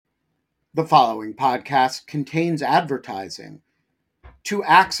The following podcast contains advertising. To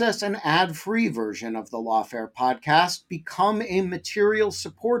access an ad-free version of the Lawfare podcast, become a material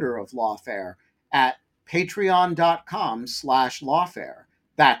supporter of Lawfare at patreon.com/lawfare.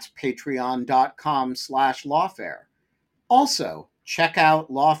 That's patreon.com/lawfare. Also, check out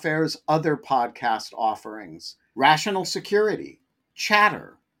Lawfare's other podcast offerings: Rational Security,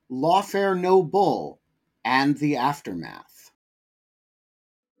 Chatter, Lawfare No Bull, and The Aftermath.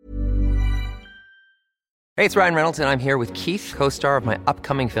 Hey, it's Ryan Reynolds, and I'm here with Keith, co-star of my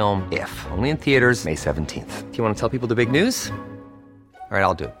upcoming film, If, only in theaters May 17th. Do you want to tell people the big news? All right,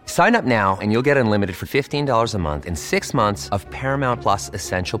 I'll do it. Sign up now and you'll get unlimited for $15 a month and 6 months of Paramount Plus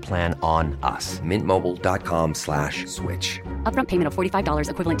Essential Plan on us. MintMobile.com/switch. Upfront payment of $45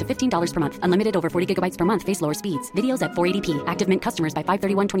 equivalent to $15 per month. Unlimited over 40 gigabytes per month. Face lower speeds. Videos at 480p. Active Mint customers by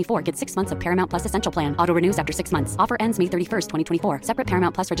 531.24 get 6 months of Paramount Plus Essential Plan. Auto renews after 6 months. Offer ends May 31st, 2024. Separate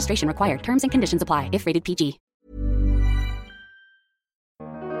Paramount Plus registration required. Terms and conditions apply if rated PG.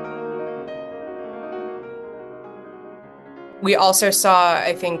 We also saw,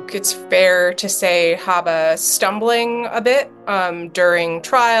 I think it's fair to say, Haba stumbling a bit during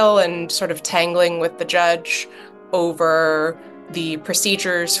trial and sort of tangling with the judge over the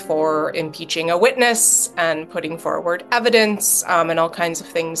procedures for impeaching a witness and putting forward evidence and all kinds of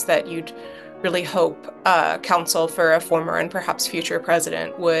things that you'd really hope counsel for a former and perhaps future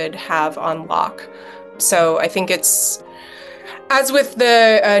president would have on lock. So I think it's, as with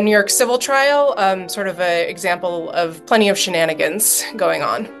the New York civil trial, sort of an example of plenty of shenanigans going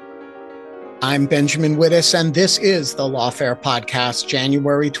on. I'm Benjamin Wittes, and this is the Lawfare Podcast,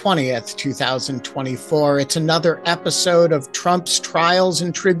 January 20th, 2024. It's another episode of Trump's Trials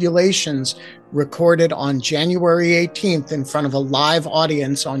and Tribulations, recorded on January 18th in front of a live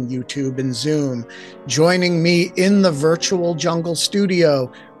audience on YouTube and Zoom. Joining me in the virtual jungle studio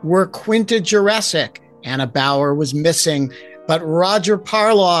were Quinta Jurecic. Anna Bauer was missing, but Roger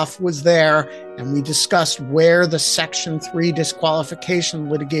Parloff was there, and we discussed where the Section 3 disqualification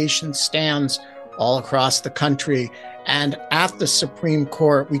litigation stands all across the country. And at the Supreme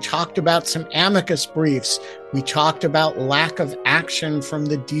Court, we talked about some amicus briefs. We talked about lack of action from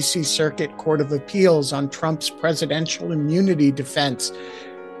the D.C. Circuit Court of Appeals on Trump's presidential immunity defense.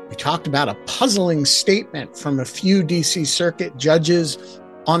 We talked about a puzzling statement from a few D.C. Circuit judges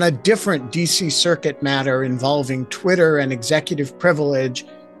on a different D.C. Circuit matter involving Twitter and executive privilege.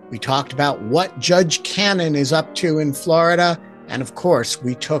 We talked about what Judge Cannon is up to in Florida. And of course,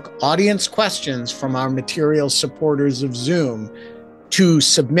 we took audience questions from our material supporters of Zoom. To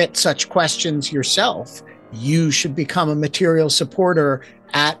submit such questions yourself, you should become a material supporter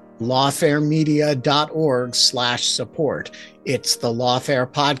at lawfaremedia.org/support. It's the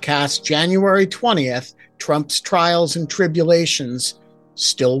Lawfare Podcast, January 20th, Trump's Trials and Tribulations,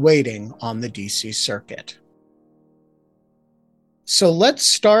 still waiting on the D.C. Circuit. So let's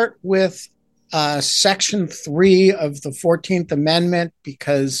start with Section 3 of the 14th Amendment,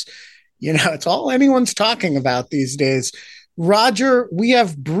 because, it's all anyone's talking about these days. Roger, we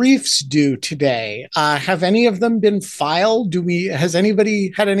have briefs due today. Have any of them been filed? Has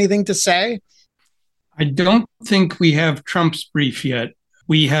anybody had anything to say? I don't think we have Trump's brief yet.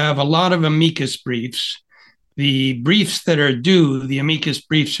 We have a lot of amicus briefs. The briefs that are due, the amicus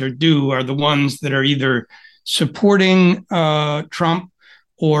briefs are due, are the ones that are either supporting Trump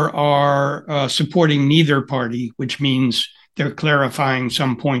or are supporting neither party, which means they're clarifying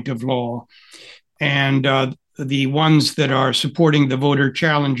some point of law. And the ones that are supporting the voter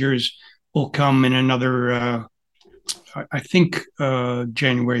challengers will come in another, I think,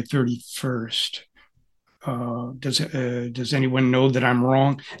 January 31st. Does anyone know that I'm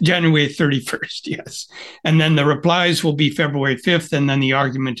wrong? January 31st, yes. And then the replies will be February 5th, and then the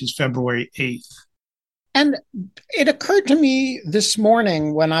argument is February 8th. And it occurred to me this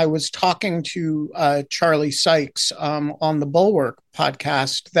morning when I was talking to Charlie Sykes on the Bulwark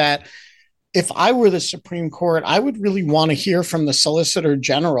podcast that if I were the Supreme Court, I would really want to hear from the Solicitor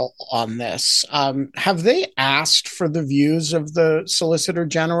General on this. Have they asked for the views of the Solicitor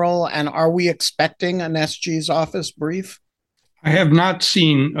General, and are we expecting an SG's office brief? I have not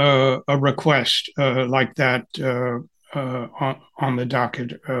seen a request like that on the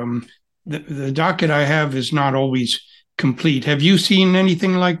docket. The docket I have is not always complete. Have you seen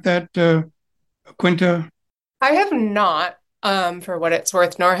anything like that, Quinta? I have not. For what it's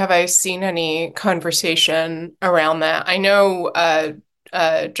worth, nor have I seen any conversation around that. I know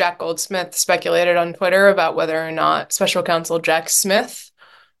Jack Goldsmith speculated on Twitter about whether or not Special Counsel Jack Smith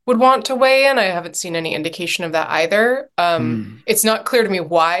would want to weigh in. I haven't seen any indication of that either. It's not clear to me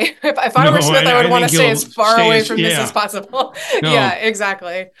why. If I were Smith, I would want to stay as far away from this as possible. No. Yeah,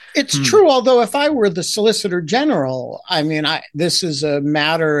 exactly. It's true, although if I were the Solicitor General, I mean, this is a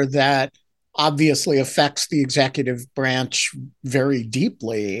matter that obviously affects the executive branch very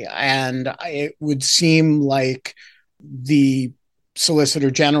deeply. And it would seem like the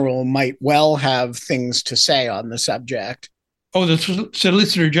Solicitor General might well have things to say on the subject. Oh, the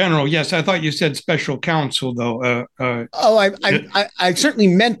Solicitor General. Yes, I thought you said special counsel, though. I certainly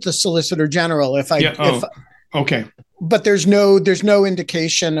meant the Solicitor General. Okay. But there's no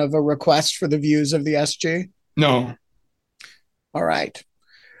indication of a request for the views of the SG? No. All right.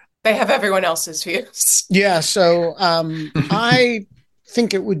 They have everyone else's views. Yeah, so I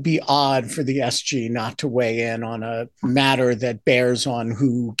think it would be odd for the SG not to weigh in on a matter that bears on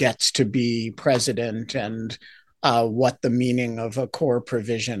who gets to be president and what the meaning of a core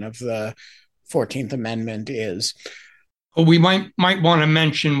provision of the 14th Amendment is. Well, we might want to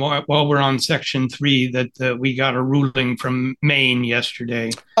mention while we're on Section 3 that we got a ruling from Maine yesterday.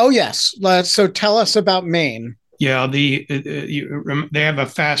 Oh, yes. So tell us about Maine. Yeah, they have a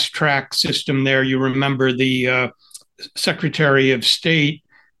fast track system there. You remember the Secretary of State,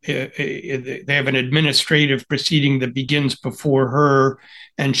 they have an administrative proceeding that begins before her,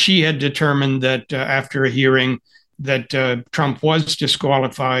 and she had determined that after a hearing that Trump was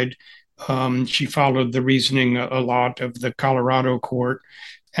disqualified. She followed the reasoning a lot of the Colorado court.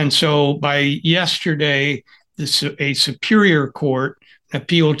 And so by yesterday, a superior court,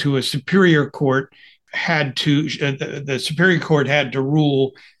 appeal to a superior court, the Superior Court had to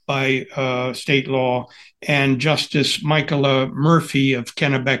rule by state law, and Justice Michaela Murphy of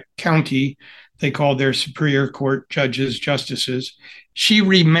Kennebec County, they call their Superior Court judges justices, she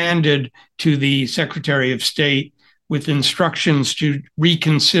remanded to the Secretary of State with instructions to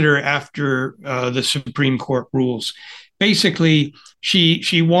reconsider after the Supreme Court rules. Basically,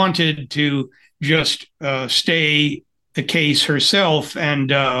 she wanted to just stay the case herself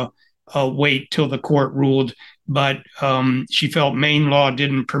and wait till the court ruled, but she felt Maine law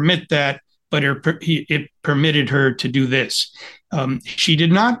didn't permit that, but it permitted her to do this. She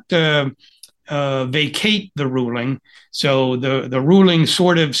did not vacate the ruling, so the ruling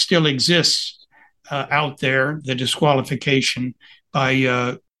sort of still exists out there, the disqualification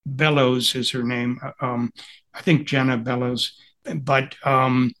by Bellows is her name. I think Jenna Bellows, but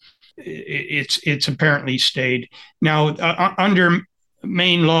it's apparently stayed. Now, under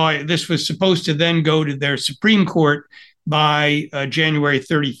Maine law, this was supposed to then go to their Supreme Court by January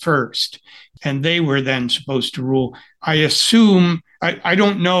 31st, and they were then supposed to rule. I assume, I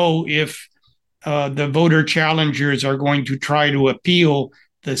don't know if the voter challengers are going to try to appeal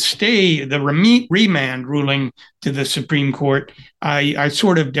the remand ruling to the Supreme Court. I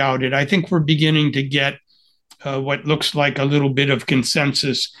sort of doubt it. I think we're beginning to get what looks like a little bit of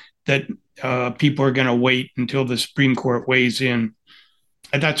consensus that people are going to wait until the Supreme Court weighs in.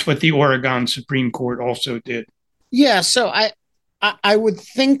 And that's what the Oregon Supreme Court also did. Yeah, so I would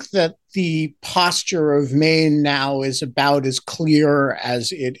think that the posture of Maine now is about as clear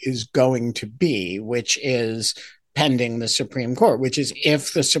as it is going to be, which is pending the Supreme Court, which is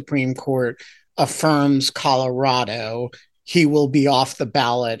if the Supreme Court affirms Colorado, he will be off the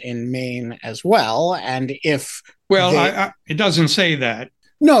ballot in Maine as well. And if it doesn't say that.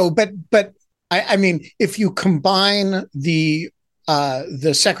 No, but I mean, if you combine the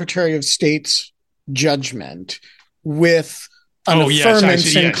Secretary of State's judgment with an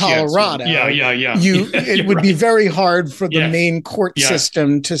affirmance in Colorado, it would be very hard for the Maine court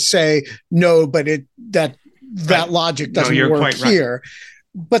system to say no, but that logic doesn't work here.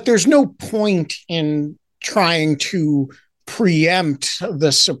 Right. But there's no point in trying to preempt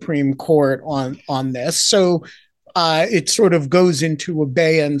the Supreme Court on this. So it sort of goes into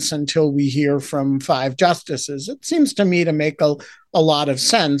abeyance until we hear from 5 justices. It seems to me to make a lot of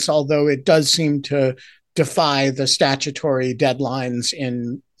sense, although it does seem to defy the statutory deadlines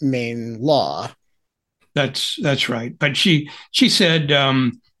in Maine law. That's right. But she said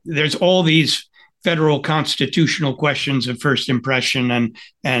there's all these federal constitutional questions of first impression,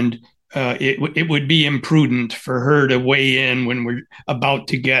 and it would be imprudent for her to weigh in when we're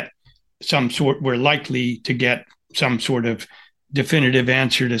likely to get some sort of definitive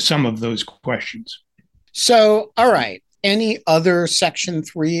answer to some of those questions. So, all right. Any other Section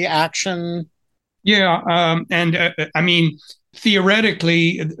 3 action? Yeah. I mean,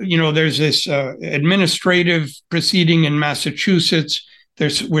 theoretically, there's this administrative proceeding in Massachusetts.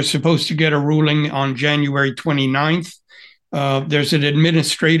 We're supposed to get a ruling on January 29th. There's an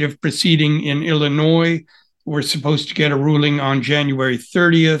administrative proceeding in Illinois we're supposed to get a ruling on January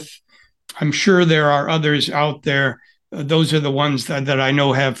 30th. I'm sure there are others out there. Those are the ones that I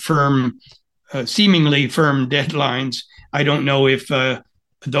know have seemingly firm deadlines. I don't know if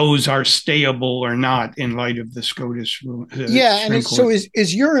those are stayable or not in light of the SCOTUS Supreme Court. So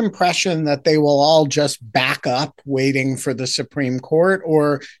is your impression that they will all just back up waiting for the Supreme Court,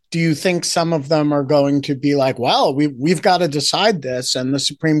 or do you think some of them are going to be like, well, we've got to decide this, and the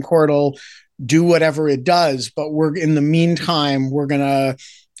Supreme Court will do whatever it does, but in the meantime we're going to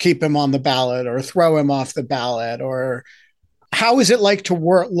keep him on the ballot or throw him off the ballot? Or how is it likely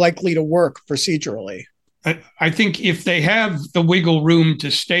to work procedurally? I think if they have the wiggle room to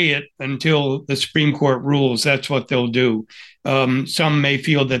stay it until the Supreme Court rules, that's what they'll do. Some may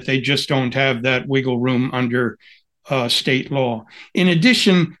feel that they just don't have that wiggle room under state law. In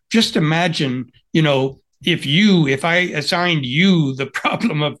addition, just imagine, if I assigned you the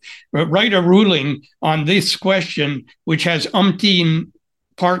problem of write a ruling on this question, which has umpteen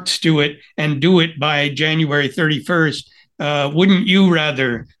parts to it, and do it by January 31st, wouldn't you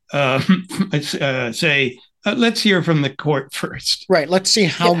rather say, let's hear from the court first? Right. Let's see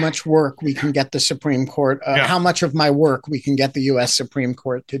how much work we can get the Supreme Court, how much of my work we can get the U.S. Supreme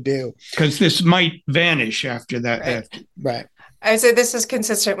Court to do. Because this might vanish after that. Right. I would say this is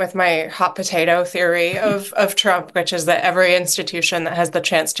consistent with my hot potato theory of Trump, which is that every institution that has the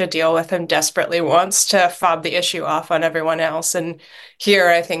chance to deal with him desperately wants to fob the issue off on everyone else. And here,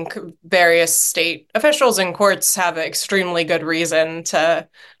 I think various state officials and courts have an extremely good reason to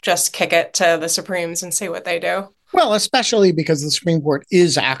just kick it to the Supremes and see what they do. Well, especially because the Supreme Court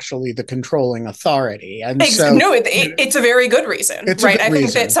is actually the controlling authority. And it's a very good reason, right? I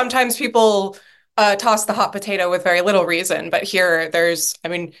think that sometimes people toss the hot potato with very little reason, but here it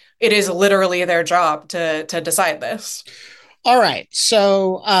is literally their job to decide this. All right.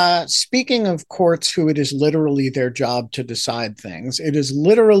 So speaking of courts who it is literally their job to decide things, it is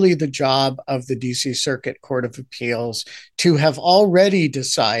literally the job of the DC Circuit Court of Appeals to have already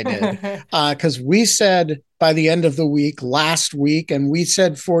decided, because we said by the end of the week last week, and we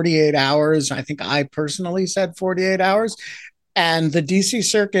said 48 hours. I think I personally said 48 hours. And the DC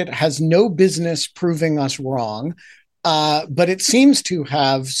Circuit has no business proving us wrong, but it seems to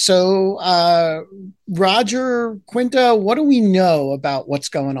have. So, Roger, Quinta, what do we know about what's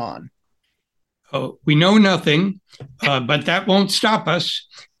going on? Oh, we know nothing, but that won't stop us.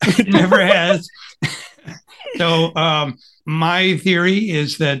 It never has. So, my theory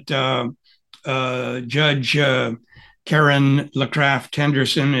is that Judge Karen LaCraft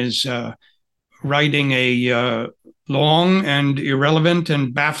Henderson is writing a long and irrelevant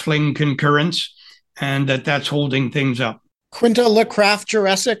and baffling concurrence, and that's holding things up. Quinta LaCraft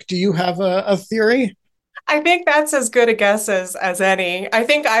Jurassic, do you have a theory? I think that's as good a guess as any. I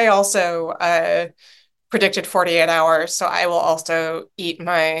think I also predicted 48 hours, so I will also eat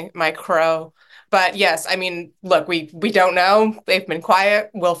my crow. But yes, look, we don't know. They've been quiet.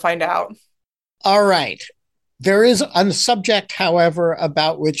 We'll find out. All right. There is a subject, however,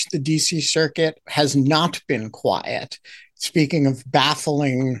 about which the DC Circuit has not been quiet. Speaking of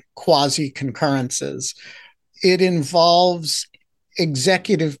baffling quasi-concurrences, it involves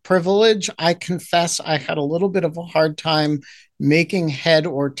executive privilege. I confess I had a little bit of a hard time making head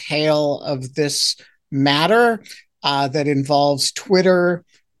or tail of this matter that involves Twitter,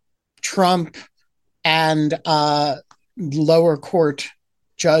 Trump, and lower court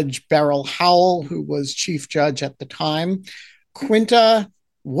Judge Beryl Howell, who was chief judge at the time. Quinta,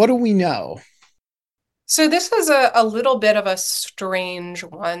 what do we know? So this is a little bit of a strange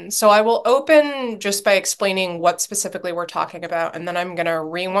one. So I will open just by explaining what specifically we're talking about, and then I'm going to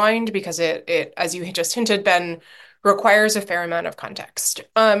rewind because it, as you just hinted, Ben, requires a fair amount of context.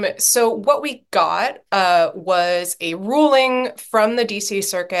 So what we got was a ruling from the DC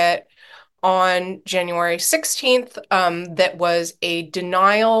Circuit on January 16th that was a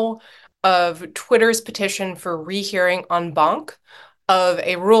denial of Twitter's petition for rehearing en banc of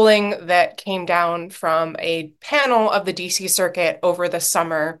a ruling that came down from a panel of the DC Circuit over the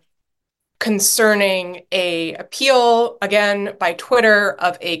summer concerning a appeal, again, by Twitter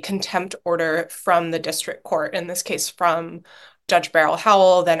of a contempt order from the district court, in this case from Judge Beryl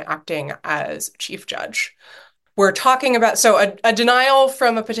Howell, then acting as chief judge. We're talking about, so a denial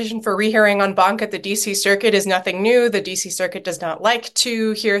from a petition for rehearing en banc at the DC Circuit is nothing new. The DC Circuit does not like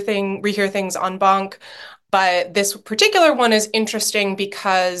to rehear things en banc, but this particular one is interesting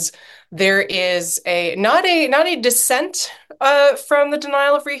because there is not a dissent from the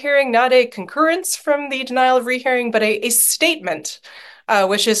denial of rehearing, not a concurrence from the denial of rehearing, but a statement,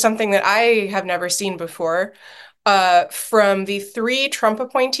 which is something that I have never seen before. from the three Trump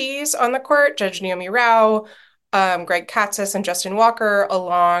appointees on the court, Judge Naomi Rao, Greg Katsas, and Justin Walker,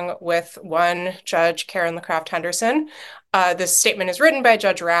 along with one judge, Karen LaCraft Henderson. This statement is written by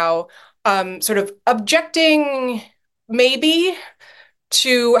Judge Rao, sort of objecting maybe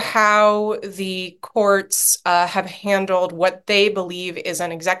to how the courts have handled what they believe is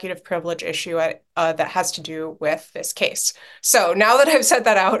an executive privilege issue that has to do with this case. So now that I've said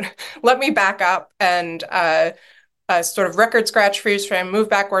that out, let me back up and sort of record scratch, freeze frame, move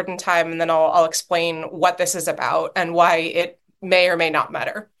backward in time, and then I'll explain what this is about and why it may or may not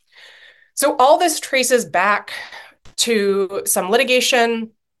matter. So all this traces back to some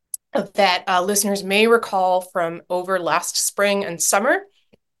litigation that listeners may recall from over last spring and summer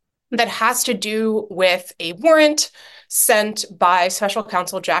that has to do with a warrant sent by special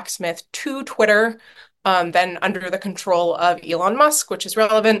counsel Jack Smith to Twitter, then under the control of Elon Musk, which is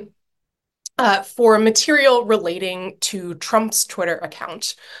relevant, for material relating to Trump's Twitter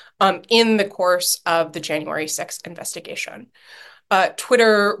account in the course of the January 6th investigation.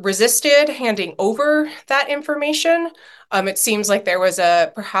 Twitter resisted handing over that information. It seems like there was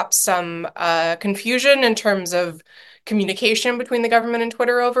perhaps some confusion in terms of communication between the government and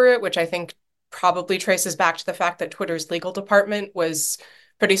Twitter over it, which I think probably traces back to the fact that Twitter's legal department was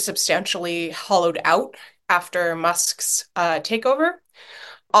pretty substantially hollowed out after Musk's takeover.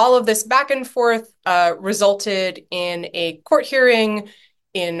 All of this back and forth resulted in a court hearing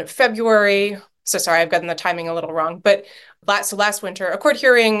in February. So sorry, I've gotten the timing a little wrong, but last winter, a court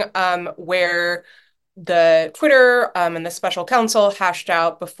hearing where the Twitter and the special counsel hashed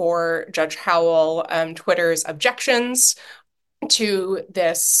out before Judge Howell Twitter's objections to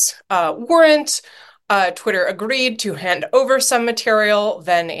this warrant. Twitter agreed to hand over some material,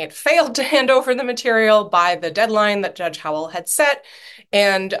 then it failed to hand over the material by the deadline that Judge Howell had set.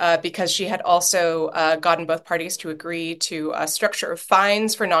 And because she had also gotten both parties to agree to a structure of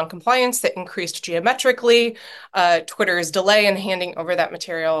fines for noncompliance that increased geometrically, Twitter's delay in handing over that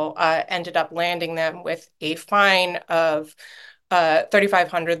material ended up landing them with a fine of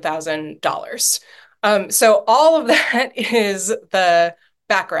 $3,500,000. So all of that is the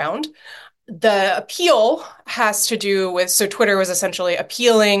background. The appeal has to do with, so Twitter was essentially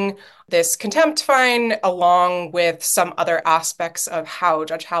appealing this contempt fine along with some other aspects of how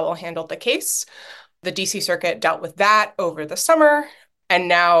Judge Howell handled the case. The DC Circuit dealt with that over the summer, and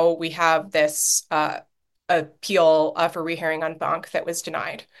now we have this appeal for rehearing en banc that was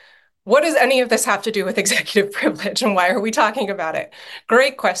denied. What does any of this have to do with executive privilege, and why are we talking about it?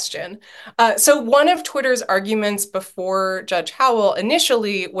 Great question. So one of Twitter's arguments before Judge Howell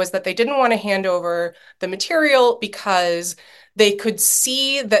initially was that they didn't want to hand over the material because they could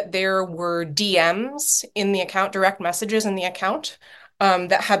see that there were DMs in the account, direct messages in the account,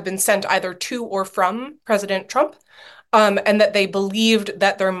 that had been sent either to or from President Trump. And that they believed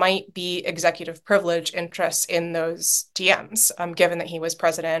that there might be executive privilege interests in those DMs, given that he was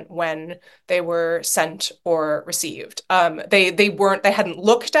president when they were sent or received. They hadn't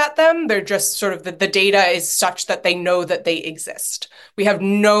looked at them. They're just sort of the data is such that they know that they exist. We have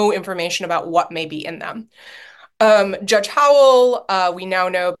no information about what may be in them. Judge Howell, we now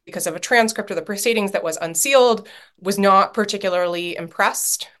know because of a transcript of the proceedings that was unsealed, was not particularly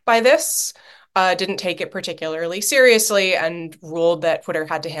impressed by this. Didn't take it particularly seriously and ruled that Twitter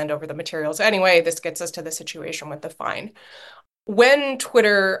had to hand over the materials anyway. This gets us to the situation with the fine. When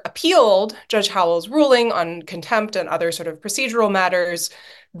Twitter appealed Judge Howell's ruling on contempt and other sort of procedural matters,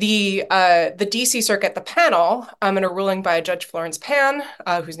 the DC Circuit, the panel, in a ruling by Judge Florence Pan,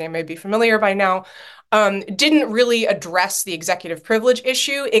 whose name may be familiar by now, didn't really address the executive privilege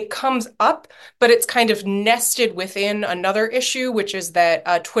issue. It comes up, but it's kind of nested within another issue, which is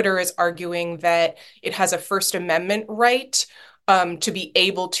that Twitter is arguing that it has a First Amendment right to be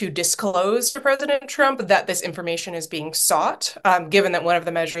able to disclose to President Trump that this information is being sought, given that one of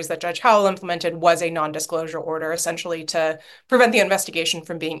the measures that Judge Howell implemented was a non-disclosure order, essentially to prevent the investigation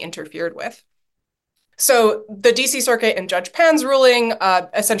from being interfered with. So the DC Circuit in Judge Pan's ruling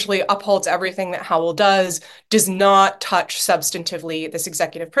essentially upholds everything that Howell does not touch substantively this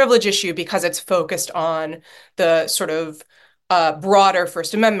executive privilege issue because it's focused on the sort of broader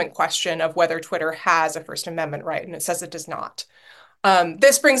First Amendment question of whether Twitter has a First Amendment right, and it says it does not.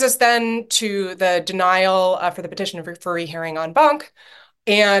 This brings us then to the denial for the petition for rehearing en banc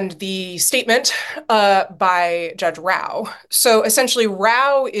and the statement by Judge Rao. So essentially,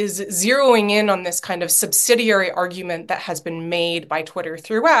 Rao is zeroing in on this kind of subsidiary argument that has been made by Twitter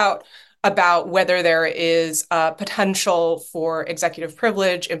throughout about whether there is potential for executive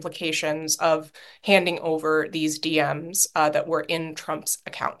privilege implications of handing over these DMs that were in Trump's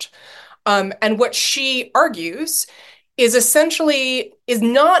account. And what she argues is essentially is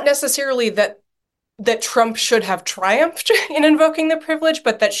not necessarily that Trump should have triumphed in invoking the privilege,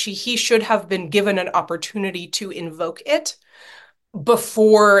 but that he should have been given an opportunity to invoke it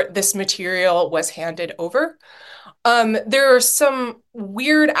before this material was handed over. There are some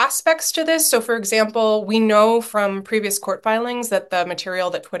weird aspects to this. So, for example, we know from previous court filings that the material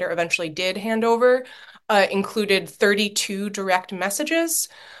that Twitter eventually did hand over included 32 direct messages.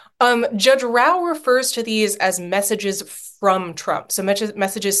 Judge Rao refers to these as messages from Trump, so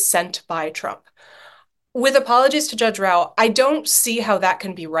messages sent by Trump. With apologies to Judge Rao, I don't see how that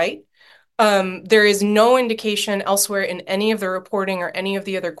can be right. There is no indication elsewhere in any of the reporting or any of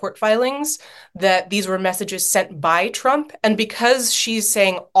the other court filings that these were messages sent by Trump. And because she's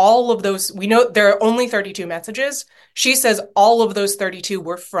saying all of those, we know there are only 32 messages. She says all of those 32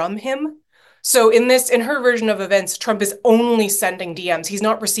 were from him. So in her version of events, Trump is only sending DMs. He's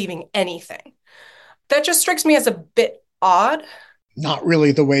not receiving anything. That just strikes me as a bit odd. Not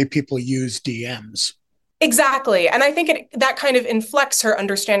really the way people use DMs. Exactly. And I think that kind of inflects her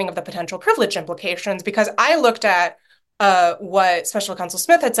understanding of the potential privilege implications, because I looked at what Special Counsel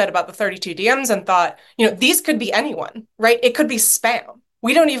Smith had said about the 32 DMs and thought, these could be anyone, right? It could be spam.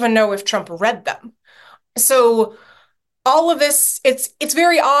 We don't even know if Trump read them. So all of this, it's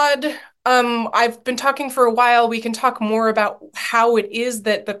very odd. I've been talking for a while. We can talk more about how it is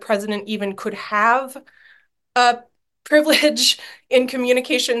that the president even could have a privilege in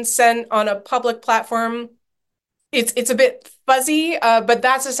communication sent on a public platform. It's a bit fuzzy, but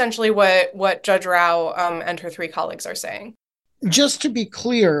that's essentially what Judge Rao and her three colleagues are saying. Just to be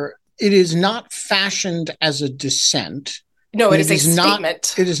clear, it is not fashioned as a dissent. No, it is a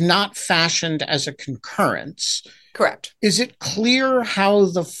statement. It is not fashioned as a concurrence. Correct. Is it clear how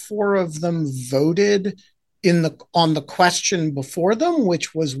the four of them voted on the question before them,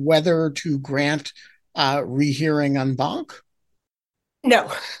 which was whether to grant rehearing en banc? No.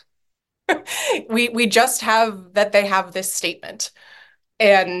 We just have that they have this statement,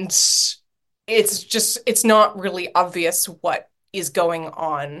 and it's not really obvious what is going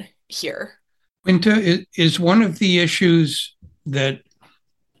on here. Quinta, is one of the issues that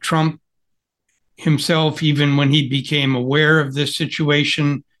Trump himself, even when he became aware of this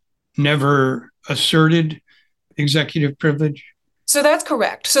situation, never asserted executive privilege? So that's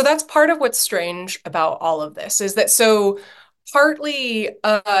correct. So that's part of what's strange about all of this, is that partly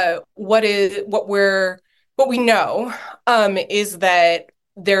what we know is that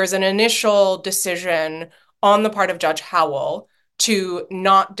there's an initial decision on the part of Judge Howell to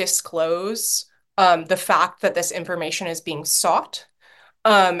not disclose the fact that this information is being sought.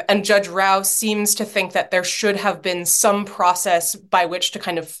 And Judge Rao seems to think that there should have been some process by which to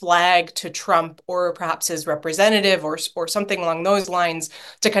kind of flag to Trump or perhaps his representative or something along those lines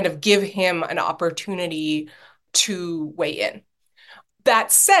to kind of give him an opportunity to weigh in.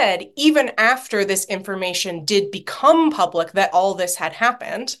 That said, even after this information did become public that all this had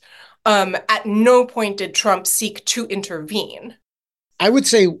happened, at no point did Trump seek to intervene. I would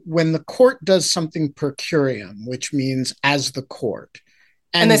say when the court does something per curiam, which means as the court,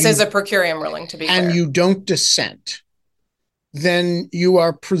 and this is a per curiam ruling, to be clear, and you don't dissent, then you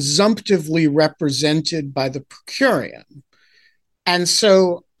are presumptively represented by the per curiam. And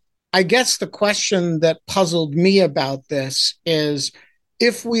so I guess the question that puzzled me about this is,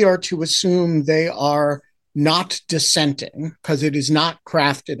 if we are to assume they are not dissenting, because it is not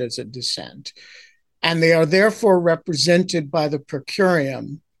crafted as a dissent, and they are therefore represented by the per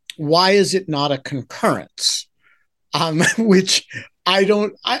curiam, why is it not a concurrence? Which I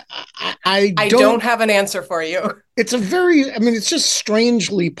don't have an answer for you. It's it's just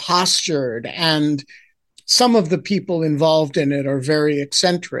strangely postured, and some of the people involved in it are very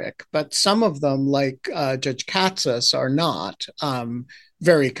eccentric, but some of them, like Judge Katsas, are not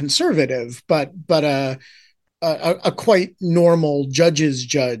very conservative, but a quite normal judge's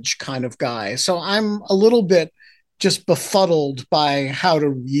judge kind of guy. So I'm a little bit just befuddled by how to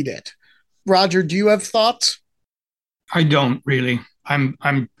read it. Roger, do you have thoughts? I don't really.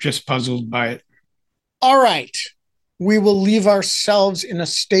 I'm just puzzled by it. All right. We will leave ourselves in a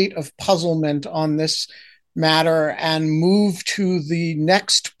state of puzzlement on this matter and move to the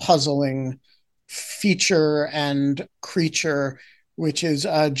next puzzling feature and creature, which is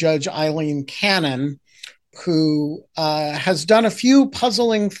Judge Eileen Cannon, who has done a few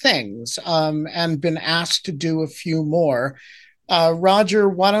puzzling things and been asked to do a few more. Roger,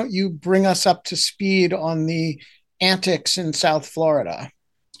 why don't you bring us up to speed on the antics in South Florida?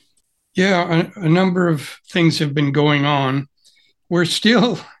 Yeah, a number of things have been going on. We're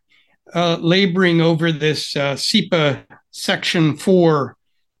still laboring over this SEPA Section 4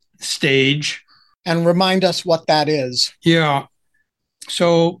 stage. And remind us what that is. Yeah.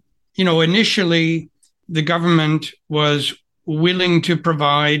 So, initially the government was willing to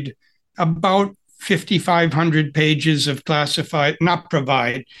provide about 5,500 pages of classified, not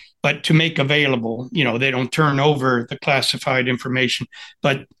provide, but to make available. They don't turn over the classified information,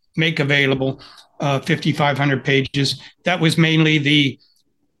 but make available 5,500 pages. That was mainly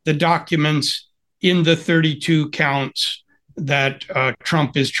the documents in the 32 counts that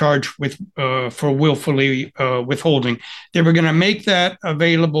Trump is charged with for willfully withholding. They were going to make that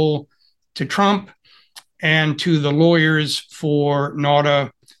available to Trump and to the lawyers for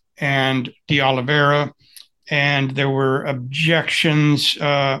Nauta and De Oliveira. And there were objections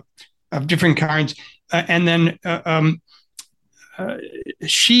of different kinds. And then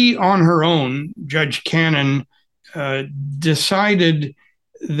she, on her own, Judge Cannon, decided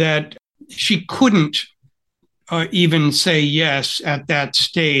that she couldn't even say yes at that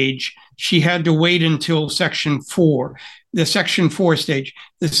stage. She had to wait until Section 4, the Section 4 stage.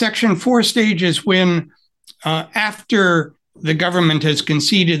 The Section 4 stage is when, after the government has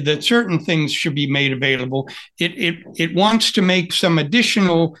conceded that certain things should be made available, it wants to make some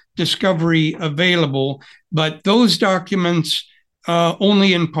additional discovery available, but those documents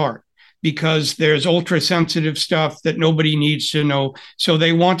only in part, because there's ultra sensitive stuff that nobody needs to know. So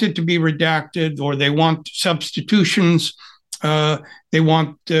they want it to be redacted, or they want substitutions. They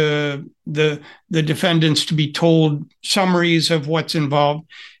want the defendants to be told summaries of what's involved.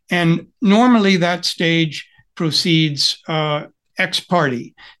 And normally that stage proceeds ex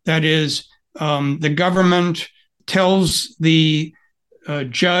parte. That is, the government tells the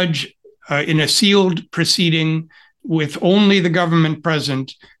judge in a sealed proceeding with only the government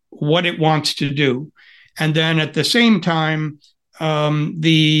present what it wants to do. And then at the same time,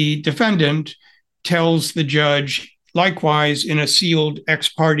 the defendant tells the judge, likewise in a sealed ex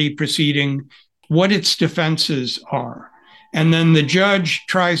parte proceeding, what its defenses are. And then the judge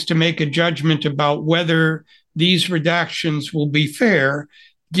tries to make a judgment about whether these redactions will be fair,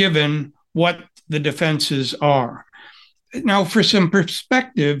 given what the defenses are. Now, for some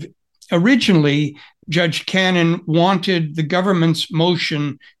perspective, originally, Judge Cannon wanted the government's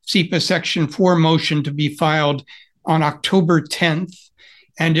motion, CIPA Section 4 motion, to be filed on October 10th,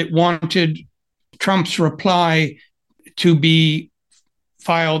 and it wanted Trump's reply to be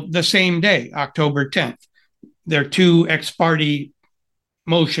filed the same day, October 10th. They're two ex parte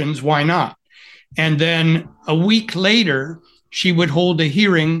motions, why not? And then a week later, she would hold a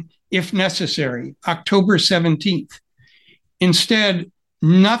hearing if necessary, October 17th. Instead,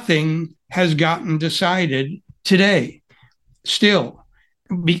 nothing has gotten decided today, still.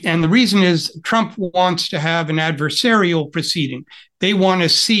 And the reason is Trump wants to have an adversarial proceeding. They want to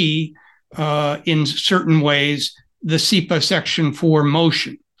see, in certain ways, the CIPA Section 4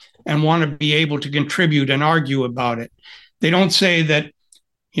 motion and want to be able to contribute and argue about it. They don't say that,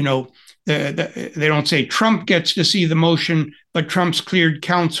 they don't say Trump gets to see the motion, but Trump's cleared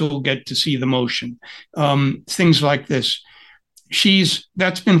counsel get to see the motion. Things like this.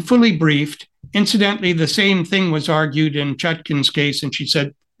 That's been fully briefed. Incidentally, the same thing was argued in Chutkan's case, and she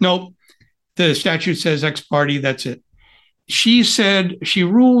said, nope, the statute says ex parte, that's it. She said, she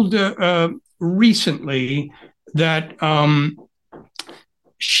ruled recently that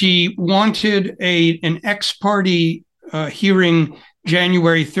she wanted an ex parte hearing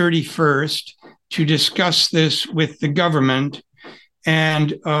January 31st to discuss this with the government,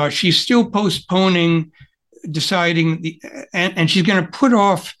 and she's still postponing deciding and she's going to put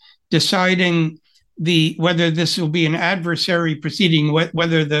off deciding whether this will be an adversary proceeding,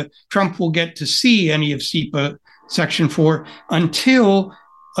 whether the Trump will get to see any of CIPA Section 4 until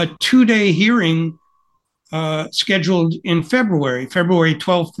a 2-day hearing scheduled in February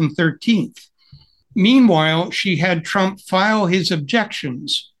 12th and 13th. Meanwhile, she had Trump file his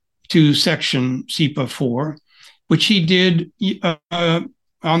objections to Section CIPA 4, which he did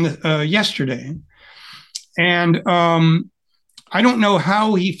yesterday. And I don't know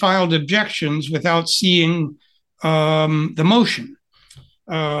how he filed objections without seeing the motion,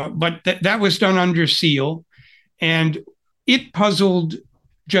 but that was done under seal, and it puzzled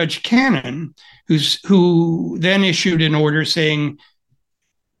Judge Cannon, who then issued an order saying,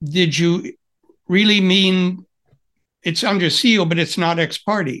 "Did you really mean it's under seal, but it's not ex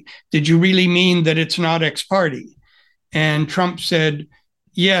parte? Did you really mean that it's not ex parte?" And Trump said,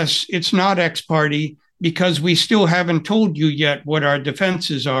 "Yes, it's not ex parte, because we still haven't told you yet what our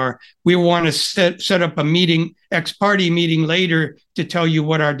defenses are. We want to set up a meeting, ex parte meeting later to tell you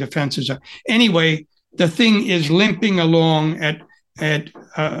what our defenses are." Anyway, the thing is limping along at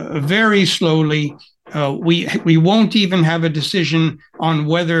very slowly, We won't even have a decision on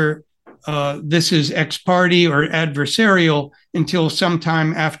whether this is ex parte or adversarial until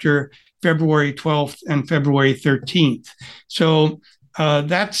sometime after February 12th and February 13th. So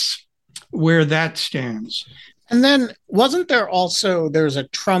that's where that stands. And then wasn't there also, there's a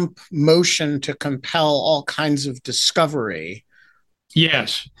Trump motion to compel all kinds of discovery?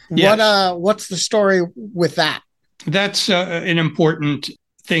 Yes. What's the story with that? That's an important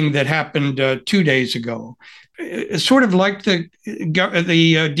thing that happened 2 days ago. Sort of like the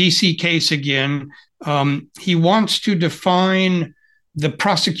DC case again, he wants to define the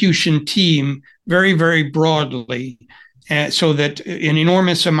prosecution team very, very broadly, so that an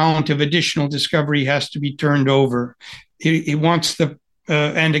enormous amount of additional discovery has to be turned over. He wants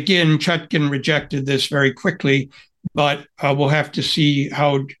and again, Chutkan rejected this very quickly, but we'll have to see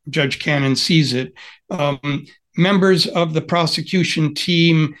how Judge Cannon sees it. Members of the prosecution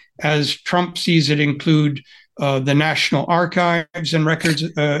team, as Trump sees it, include the National Archives and Records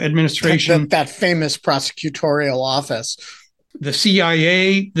Administration. That famous prosecutorial office. The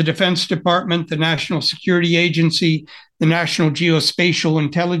CIA, the Defense Department, the National Security Agency, the National Geospatial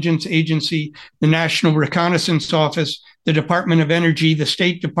Intelligence Agency, the National Reconnaissance Office, the Department of Energy, the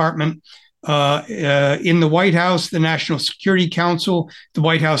State Department, in the White House, the National Security Council, the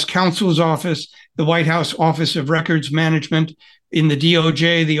White House Counsel's Office, the White House Office of Records Management, in the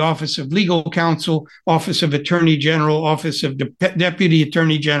DOJ, the Office of Legal Counsel, Office of Attorney General, Office of Deputy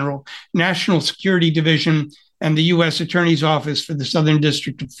Attorney General, National Security Division, and the U.S. Attorney's Office for the Southern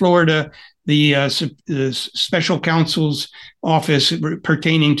District of Florida, the Special Counsel's Office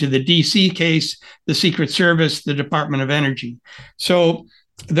pertaining to the D.C. case, the Secret Service, the Department of Energy. So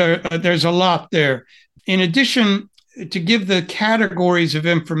there's a lot there. In addition, to give the categories of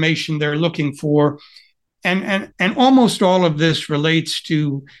information they're looking for, and almost all of this relates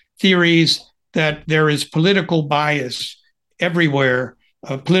to theories that there is political bias everywhere,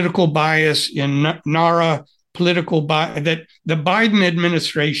 political bias in NARA, that the Biden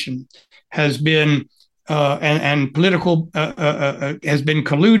administration has been has been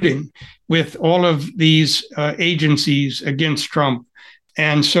colluding with all of these agencies against Trump.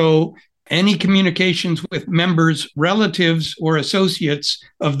 And so any communications with members, relatives, or associates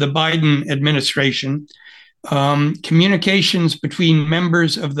of the Biden administration, communications between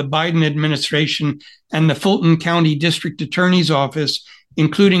members of the Biden administration and the Fulton County District Attorney's Office,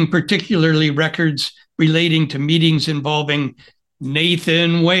 including particularly records relating to meetings involving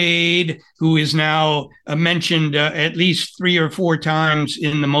Nathan Wade, who is now mentioned at least 3 or 4 times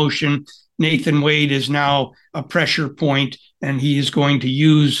in the motion. Nathan Wade is now a pressure point, and he is going to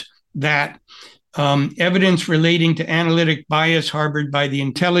use that. Evidence relating to analytic bias harbored by the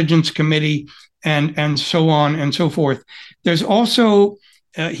Intelligence Committee, and so on and so forth. There's also,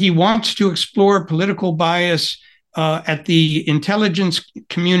 he wants to explore political bias at the intelligence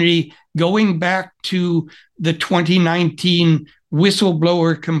community going back to the 2019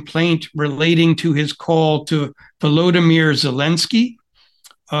 whistleblower complaint relating to his call to Volodymyr Zelensky.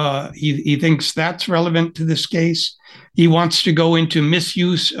 He thinks that's relevant to this case. He wants to go into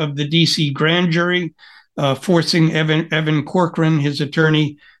misuse of the DC grand jury, forcing Evan Corcoran, his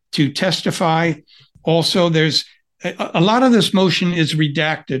attorney, to testify. Also, there's a lot of this motion is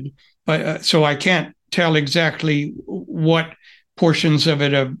redacted, but so I can't tell exactly what portions of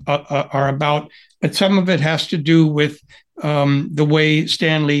it are about, but some of it has to do with the way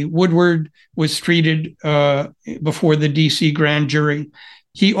Stanley Woodward was treated before the DC grand jury.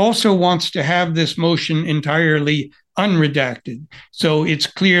 He also wants to have this motion entirely unredacted. So it's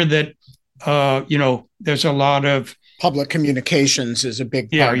clear that, there's a lot of public communications is a big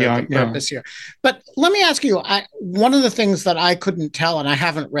part of the purpose here. But let me ask you, one of the things that I couldn't tell, and I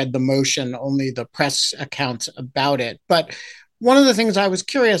haven't read the motion, only the press accounts about it, but one of the things I was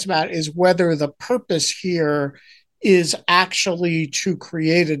curious about is whether the purpose here is actually to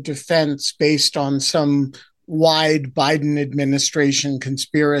create a defense based on some wide Biden administration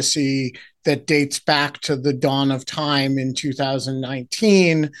conspiracy that dates back to the dawn of time in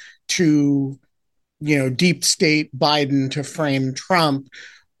 2019 to deep state Biden to frame Trump,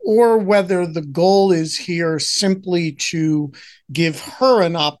 or whether the goal is here simply to give her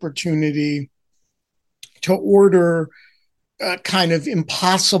an opportunity to order a kind of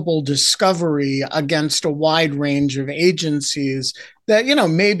impossible discovery against a wide range of agencies that,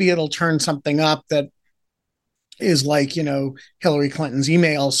 maybe it'll turn something up that is like, Hillary Clinton's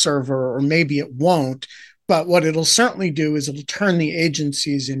email server, or maybe it won't. But what it'll certainly do is it'll turn the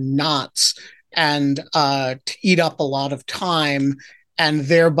agencies in knots and to eat up a lot of time and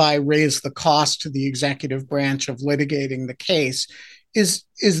thereby raise the cost to the executive branch of litigating the case. Is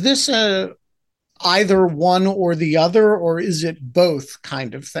this a either one or the other, or is it both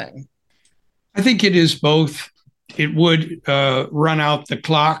kind of thing? I think it is both. It would run out the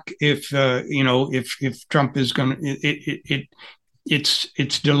clock if if Trump is going to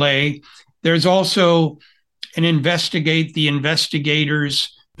its delay. There's also an investigate the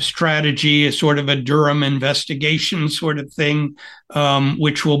investigators strategy, a sort of a Durham investigation sort of thing,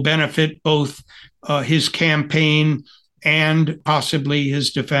 which will benefit both his campaign and possibly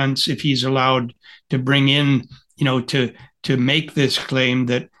his defense if he's allowed to bring in, to make this claim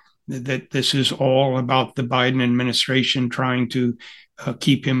that this is all about the Biden administration trying to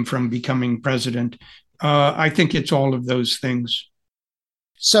keep him from becoming president. I think it's all of those things.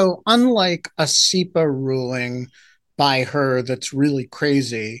 So, unlike a SEPA ruling by her that's really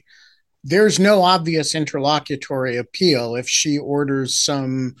crazy, there's no obvious interlocutory appeal if she orders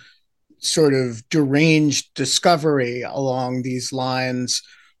some sort of deranged discovery along these lines.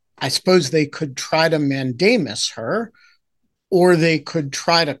 I suppose they could try to mandamus her, or they could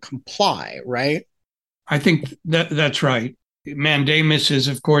try to comply, right? I think that's right. Mandamus is,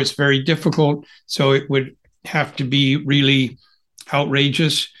 of course, very difficult, so it would have to be really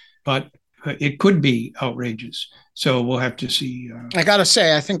outrageous, but it could be outrageous. So we'll have to see. I got to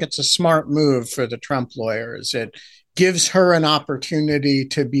say, I think it's a smart move for the Trump lawyers. It gives her an opportunity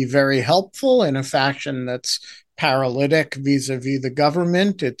to be very helpful in a fashion that's paralytic vis-a-vis the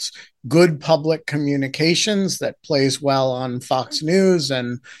government. It's good public communications that plays well on Fox News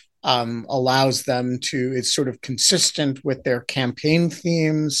and allows them to, it's sort of consistent with their campaign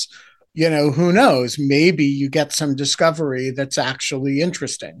themes. Who knows? Maybe you get some discovery that's actually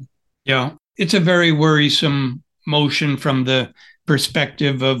interesting. Yeah, it's a very worrisome motion from the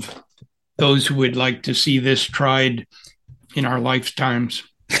perspective of those who would like to see this tried in our lifetimes.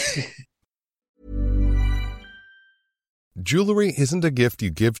 Jewelry isn't a gift you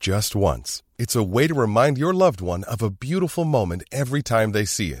give just once. It's a way to remind your loved one of a beautiful moment every time they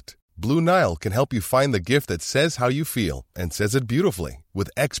see it. Blue Nile can help you find the gift that says how you feel and says it beautifully,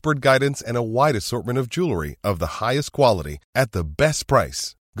 with expert guidance and a wide assortment of jewelry of the highest quality at the best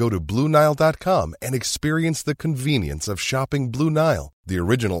price. Go to BlueNile.com and experience the convenience of shopping Blue Nile, the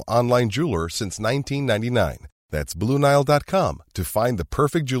original online jeweler since 1999. That's BlueNile.com to find the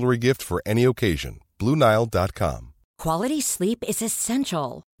perfect jewelry gift for any occasion. BlueNile.com. Quality sleep is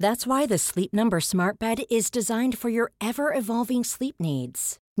essential. That's why the Sleep Number Smart Bed is designed for your ever-evolving sleep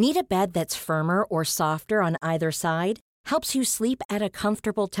needs. Need a bed that's firmer or softer on either side? Helps you sleep at a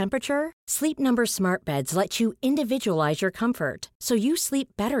comfortable temperature? Sleep Number Smart Beds let you individualize your comfort so you sleep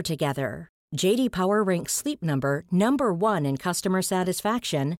better together. J.D. Power ranks Sleep Number number 1 in customer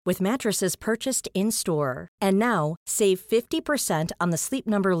satisfaction with mattresses purchased in-store. And now, save 50% on the Sleep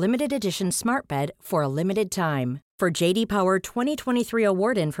Number Limited Edition Smart Bed for a limited time. For J.D. Power 2023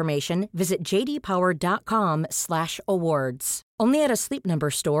 award information, visit jdpower.com/awards. Only at a Sleep Number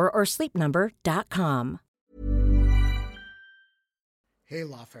store or sleepnumber.com. Hey,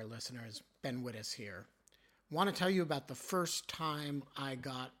 Lawfare listeners, Ben Wittes here. Want to tell you about the first time I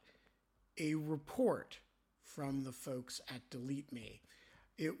got a report from the folks at Delete Me.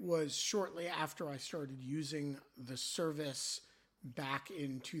 It was shortly after I started using the service back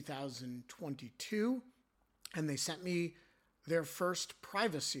in 2022, and they sent me their first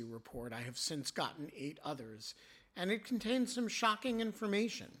privacy report. I have since gotten 8 others, and it contained some shocking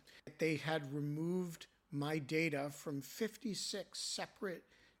information. They had removed my data from 56 separate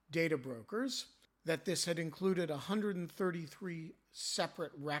data brokers, that this had included 133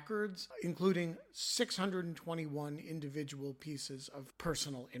 separate records, including 621 individual pieces of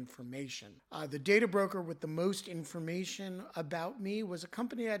personal information. The data broker with the most information about me was a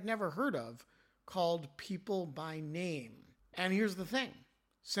company I'd never heard of called People by Name. And here's the thing.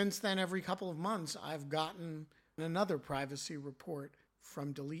 Since then, every couple of months, I've gotten another privacy report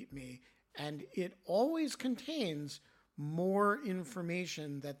from Delete Me, and it always contains more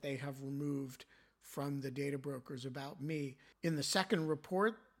information that they have removed from the data brokers about me. In the second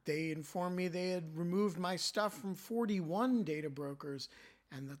report, they informed me they had removed my stuff from 41 data brokers,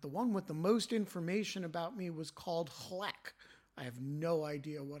 and that the one with the most information about me was called HLEC. I have no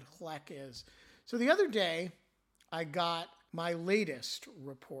idea what HLEC is. So the other day, I got my latest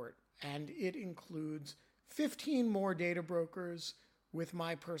report, and it includes 15 more data brokers with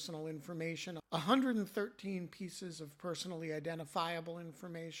my personal information, 113 pieces of personally identifiable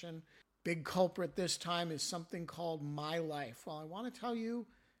information. Big culprit this time is something called My Life. Well, I want to tell you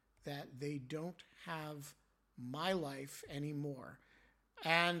that they don't have My Life anymore.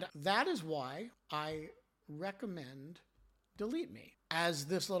 And that is why I recommend Delete Me. As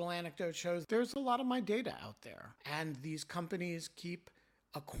this little anecdote shows, there's a lot of my data out there. And these companies keep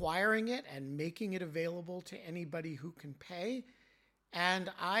acquiring it and making it available to anybody who can pay. And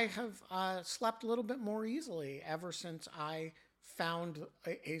I have slept a little bit more easily ever since I found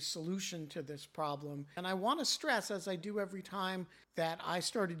a solution to this problem. And I want to stress, as I do every time, that I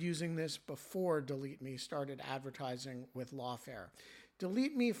started using this before Delete Me started advertising with Lawfare.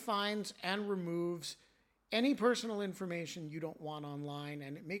 Delete Me finds and removes any personal information you don't want online,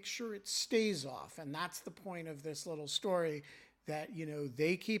 and it makes sure it stays off. And that's the point of this little story, that,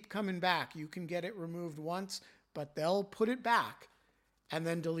 they keep coming back. You can get it removed once, but they'll put it back. And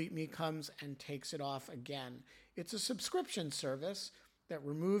then Delete Me comes and takes it off again. It's a subscription service that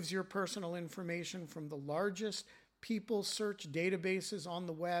removes your personal information from the largest people search databases on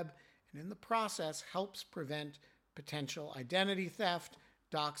the web, and in the process helps prevent potential identity theft,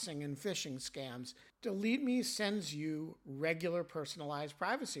 doxing, and phishing scams. Delete Me sends you regular personalized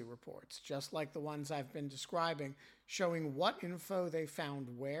privacy reports, just like the ones I've been describing, showing what info they found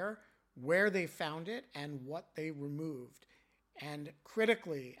where they found it, and what they removed. And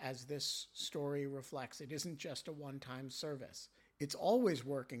critically, as this story reflects, it isn't just a one-time service. It's always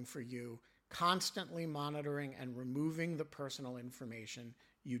working for you, constantly monitoring and removing the personal information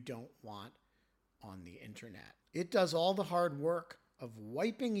you don't want on the internet. It does all the hard work of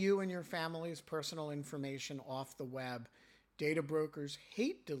wiping you and your family's personal information off the web. Data brokers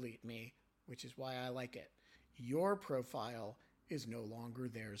hate Delete Me, which is why I like it. Your profile is no longer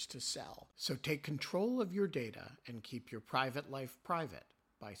theirs to sell. So take control of your data and keep your private life private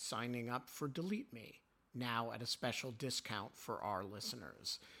by signing up for Delete Me, now at a special discount for our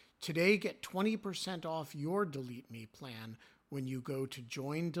listeners. Today, get 20% off your Delete Me plan when you go to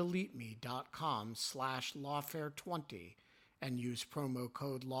joindeleteme.com/lawfare20 and use promo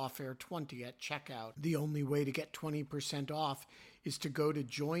code lawfare20 at checkout. The only way to get 20% off is to go to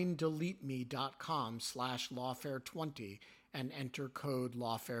joindeleteme.com/lawfare20 and enter code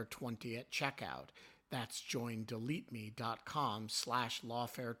lawfare20 at checkout. That's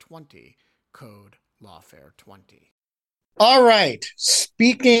joindeleteme.com/lawfare20, code lawfare20. All right.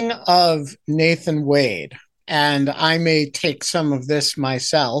 Speaking of Nathan Wade, and I may take some of this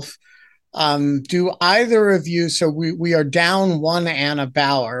myself, do either of you, so we are down one Anna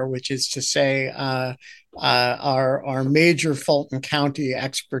Bauer, which is to say our major Fulton County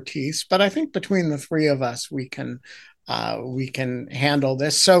expertise, but I think between the three of us, we can handle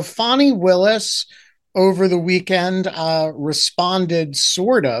this. So Fani Willis over the weekend responded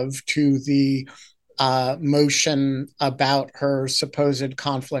sort of to the motion about her supposed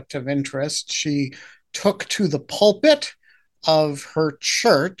conflict of interest. She took to the pulpit of her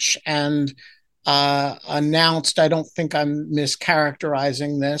church and announced, I don't think I'm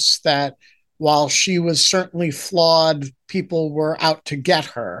mischaracterizing this, that while she was certainly flawed, people were out to get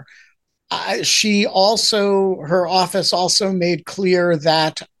her. Her office also made clear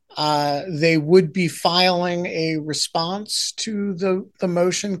that they would be filing a response to the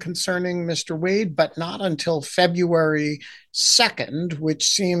motion concerning Mr. Wade, but not until February 2nd, which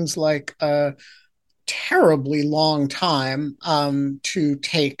seems like a terribly long time to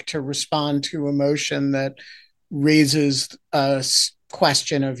take to respond to a motion that raises a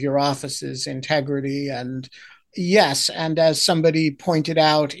question of your office's integrity. And yes, and as somebody pointed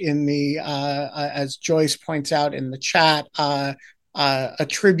out as Joyce points out in the chat,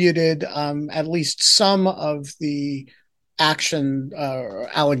 attributed at least some of the allegations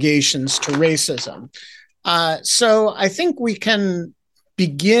to racism. So I think we can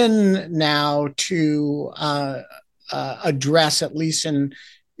begin now to address, at least in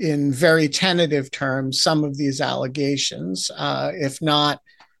very tentative terms, some of these allegations. If not,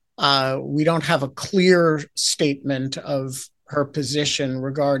 we don't have a clear statement of her position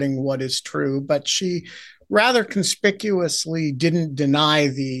regarding what is true, but she rather conspicuously didn't deny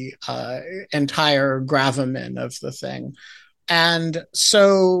the entire gravamen of the thing. And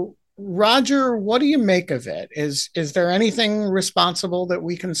so, Roger, what do you make of it? Is there anything responsible that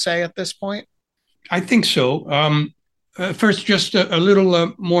we can say at this point? I think so. First, just a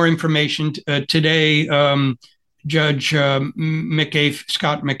little more information. Today, Judge Scott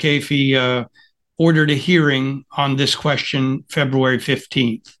McAfee ordered a hearing on this question February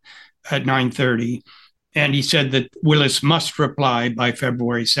 15th at 9:30. And he said that Willis must reply by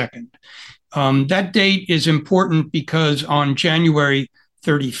February 2nd. That date is important because on January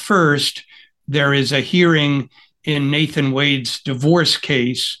 31st, there is a hearing in Nathan Wade's divorce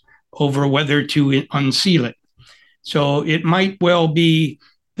case over whether to unseal it. So it might well be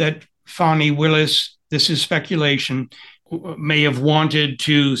that Fani Willis, this is speculation, may have wanted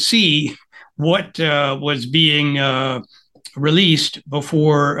to see what was being released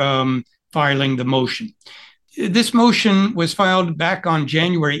before filing the motion. this motion was filed back on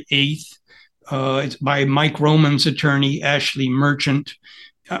January 8th. It's by Mike Roman's attorney, Ashley Merchant.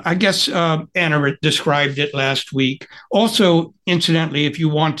 I guess Anna described it last week. Also, incidentally, if you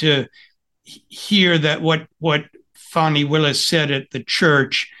want to hear that what Fani Willis said at the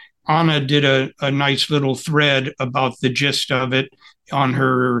church, Anna did a nice little thread about the gist of it on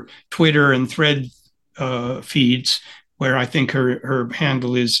her Twitter and Thread feeds, where I think her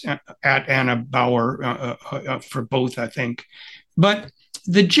handle is at Anna Bauer for both, I think. But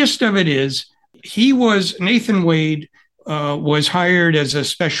the gist of it is Nathan Wade was hired as a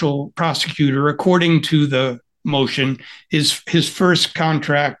special prosecutor according to the motion. His first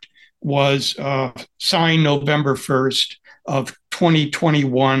contract was signed November 1st of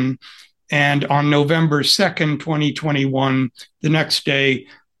 2021. And on November 2nd, 2021, the next day,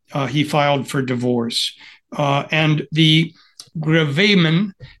 he filed for divorce. And the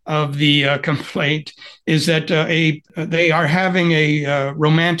gravamen of the complaint is that they are having a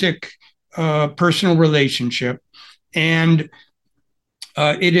romantic personal relationship. And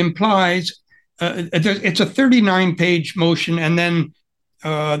it implies, it's a 39-page motion, and then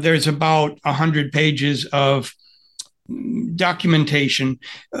there's about 100 pages of documentation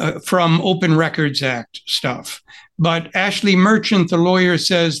from Open Records Act stuff. But Ashley Merchant, the lawyer,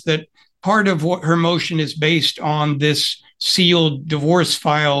 says that part of what her motion is based on this sealed divorce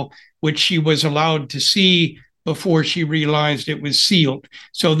file, which she was allowed to see before she realized it was sealed.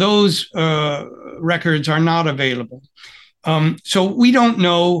 So those records are not available. So we don't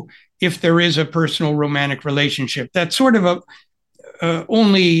know if there is a personal romantic relationship. That's sort of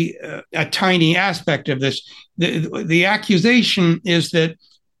only a tiny aspect of this. The accusation is that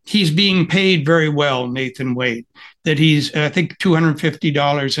he's being paid very well, Nathan Wade, that he's, I think,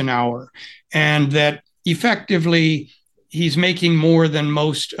 $250 an hour, and that effectively he's making more than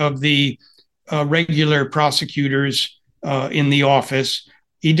most of the regular prosecutors in the office.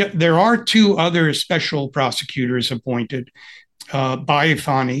 There are two other special prosecutors appointed by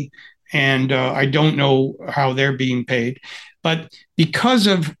Fani, and I don't know how they're being paid. But because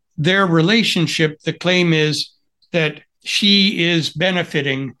of their relationship, the claim is that she is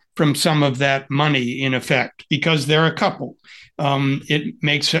benefiting from some of that money, in effect, because they're a couple. It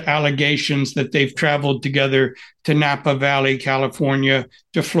makes allegations that they've traveled together to Napa Valley, California,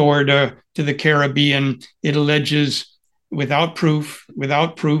 to Florida, to the Caribbean. It alleges, without proof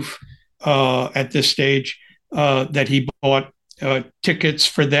at this stage, that he bought tickets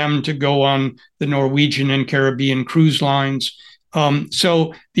for them to go on the Norwegian and Caribbean cruise lines.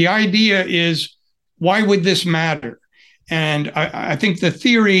 So the idea is, why would this matter? And I think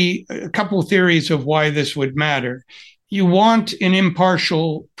a couple of theories of why this would matter. You want an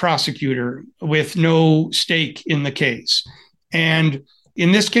impartial prosecutor with no stake in the case. And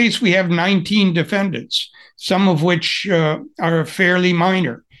in this case, we have 19 defendants, some of which are fairly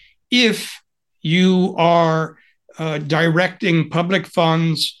minor. If you are directing public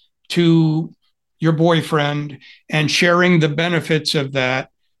funds to your boyfriend and sharing the benefits of that,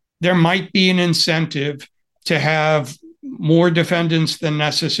 there might be an incentive to have more defendants than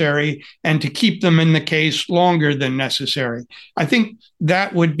necessary and to keep them in the case longer than necessary. I think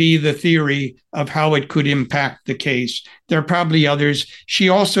that would be the theory of how it could impact the case. There are probably others. She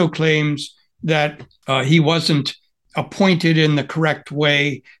also claims that he wasn't appointed in the correct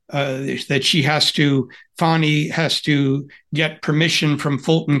way, that Fani has to get permission from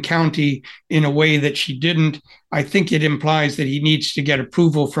Fulton County in a way that she didn't. I think it implies that he needs to get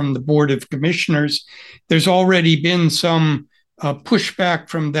approval from the Board of Commissioners. There's already been some pushback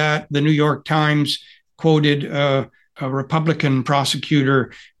from that. The New York Times quoted a Republican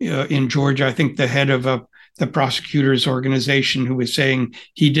prosecutor in Georgia, I think the head of the prosecutors organization, who was saying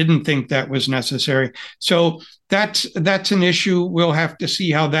he didn't think that was necessary. So that's an issue. We'll have to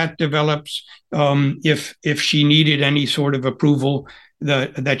see how that develops, if she needed any sort of approval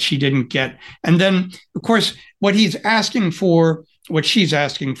that she didn't get. And then, of course, what she's asking for,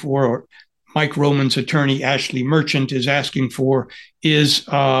 or Mike Roman's attorney, Ashley Merchant, is asking for, is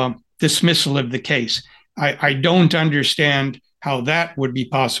dismissal of the case. I don't understand how that would be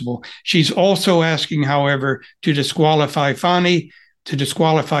possible. She's also asking, however, to disqualify Fani, to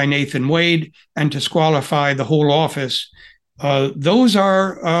disqualify Nathan Wade, and to disqualify the whole office. Those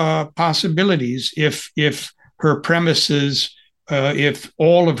are possibilities if her premises, if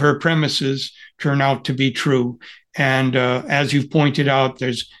all of her premises turn out to be true. And as you've pointed out,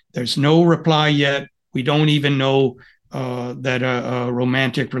 there's no reply yet. We don't even know that a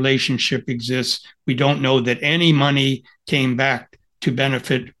romantic relationship exists. We don't know that any money came back to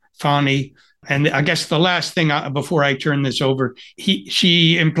benefit Fani. And I guess the last thing before I turn this over,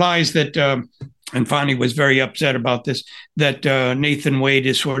 she implies that and finally was very upset about this, that Nathan Wade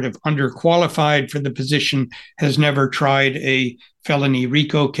is sort of underqualified for the position, has never tried a felony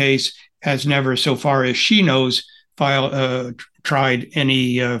RICO case, has never, so far as she knows, tried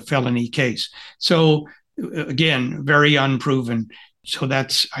any felony case. So again, very unproven. So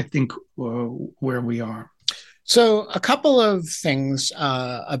that's, I think, where we are. So a couple of things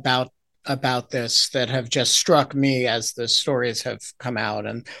about this that have just struck me as the stories have come out.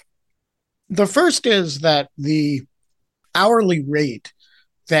 And the first is that the hourly rate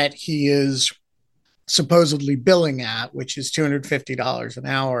that he is supposedly billing at, which is $250 an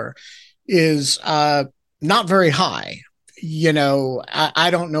hour, is not very high. You know, I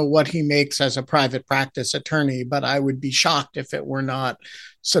don't know what he makes as a private practice attorney, but I would be shocked if it were not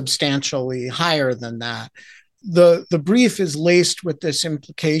substantially higher than that. The brief is laced with this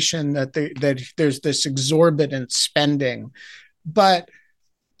implication that there's this exorbitant spending, but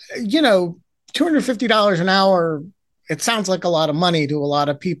you know, $250 an hour, it sounds like a lot of money to a lot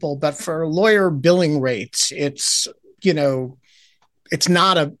of people, but for lawyer billing rates, it's, you know, it's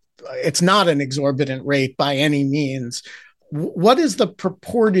not an exorbitant rate by any means. What is the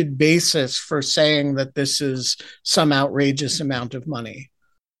purported basis for saying that this is some outrageous amount of money?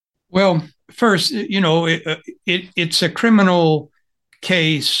 Well, first, you know, it's a criminal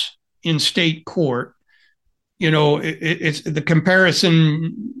case in state court. You know, it's the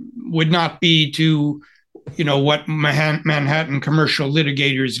comparison would not be to, you know, what Manhattan commercial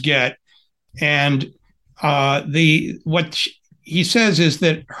litigators get. And what he says is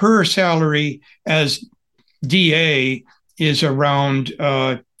that her salary as DA is around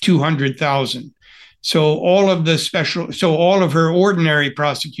 $200,000. So all of her ordinary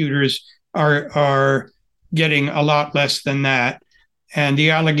prosecutors are getting a lot less than that. And the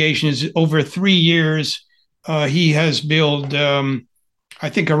allegation is over 3 years, he has billed, I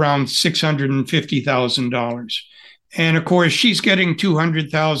think, around $650,000. And of course, she's getting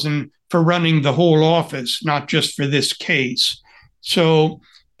 $200,000 for running the whole office, not just for this case. So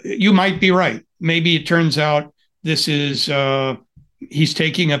you might be right. Maybe it turns out this is he's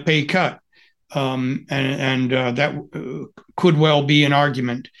taking a pay cut, and that could well be an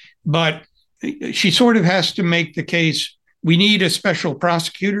argument. But she sort of has to make the case. We need a special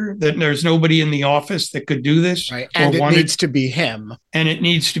prosecutor, that there's nobody in the office that could do this. Right. And it needs to be him. And it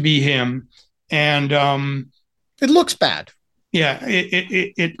needs to be him. And it looks bad. Yeah,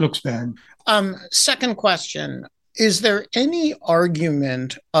 it looks bad. Second question, is there any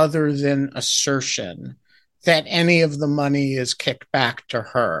argument other than assertion that any of the money is kicked back to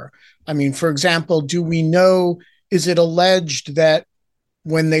her? I mean, for example, do we know, is it alleged that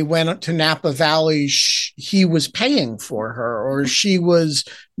when they went to Napa Valley, he was paying for her, or she was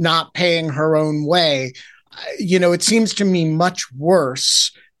not paying her own way? You know, it seems to me much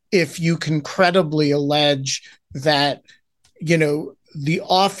worse if you can credibly allege that, you know, the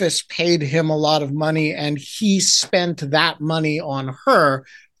office paid him a lot of money and he spent that money on her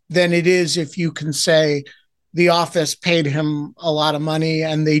than it is if you can say the office paid him a lot of money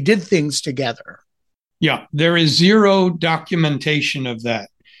and they did things together. Yeah, there is zero documentation of that.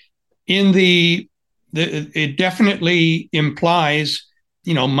 It definitely implies,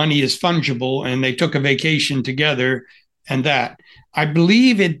 you know, money is fungible and they took a vacation together and that. I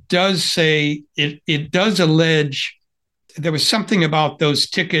believe it does say, it does allege there was something about those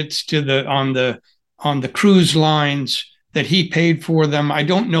tickets to on the cruise lines that he paid for them. I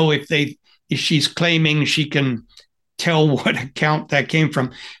don't know if she's claiming she can tell what account that came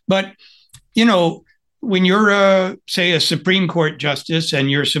from. But, you know, when you're, say, a Supreme Court justice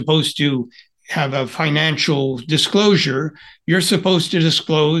and you're supposed to have a financial disclosure, you're supposed to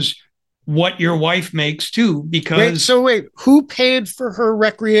disclose what your wife makes too, because... Wait, who paid for her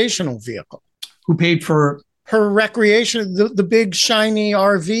recreational vehicle? Who paid for... her recreation, the big shiny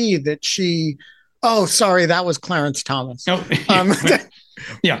RV that she... Oh, sorry, that was Clarence Thomas. Oh,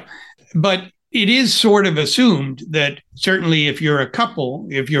 yeah. But it is sort of assumed that certainly if you're a couple,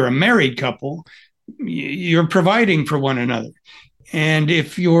 if you're a married couple, you're providing for one another. And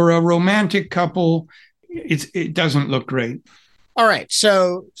if you're a romantic couple, it doesn't look great. All right.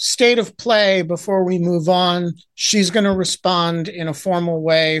 So state of play before we move on. She's going to respond in a formal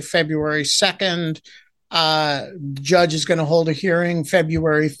way February 2nd. The judge is going to hold a hearing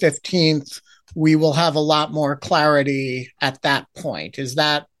February 15th. We will have a lot more clarity at that point. Is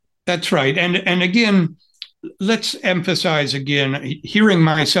that? That's right. And again, let's emphasize again, hearing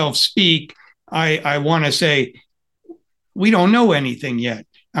myself speak, I want to say, we don't know anything yet.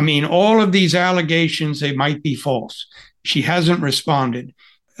 I mean, all of these allegations, they might be false. She hasn't responded.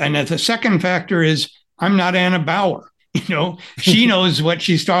 And the second factor is, I'm not Anna Bauer. She knows what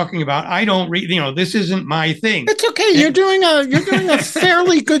she's talking about. I don't read, this isn't my thing. It's okay. You're doing a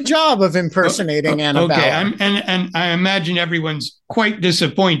fairly good job of impersonating Anna Okay, Bauer. and I imagine everyone's quite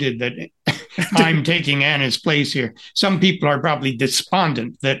disappointed that I'm taking Anna's place here. Some people are probably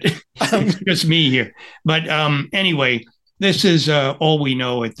despondent that it's just me here. But anyway, this is all we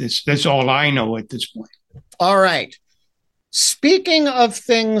know at this. That's all I know at this point. All right. Speaking of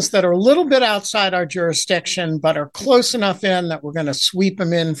things that are a little bit outside our jurisdiction, but are close enough in that we're going to sweep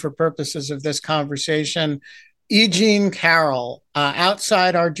them in for purposes of this conversation, E. Jean Carroll,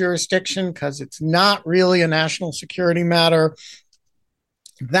 outside our jurisdiction because it's not really a national security matter.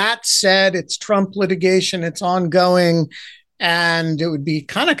 That said, it's Trump litigation, it's ongoing, and it would be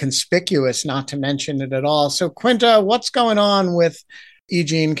kind of conspicuous not to mention it at all. So, Quinta, what's going on with E.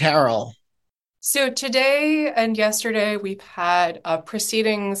 Jean Carroll? So today and yesterday, we've had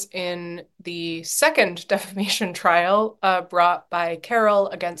proceedings in the second defamation trial brought by Carroll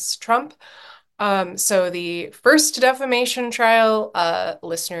against Trump. So the first defamation trial,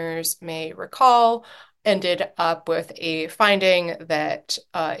 listeners may recall, ended up with a finding that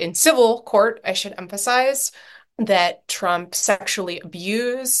in civil court, I should emphasize, that Trump sexually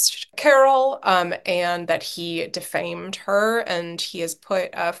abused Carroll, and that he defamed her, and he has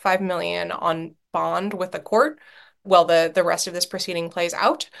put $5 million on bond with the court while the rest of this proceeding plays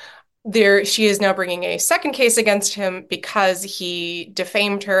out. She is now bringing a second case against him because he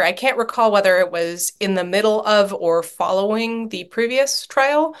defamed her. I can't recall whether it was in the middle of or following the previous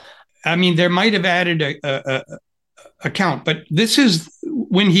trial. I mean, there might have added a count, but this is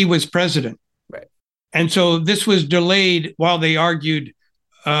when he was president. Right. And so this was delayed while they argued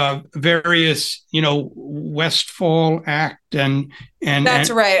various, Westfall Act and that's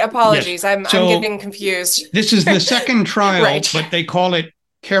right. Apologies, yes. I'm getting confused. This is the second trial, right. But they call it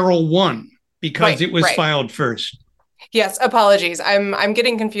Carroll 1 because it was filed first. Yes, apologies. I'm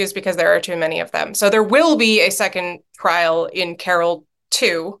getting confused because there are too many of them. So there will be a second trial in Carroll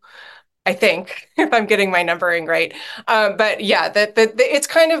 2. I think, if I'm getting my numbering right. But yeah, it's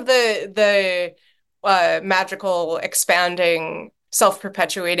kind of the magical, expanding,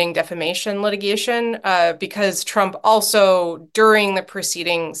 self-perpetuating defamation litigation, because Trump also, during the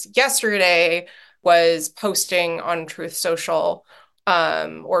proceedings yesterday, was posting on Truth Social,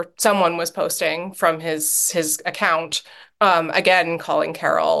 or someone was posting from his account, again, calling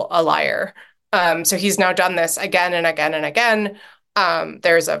Carroll a liar. So he's now done this again and again and again.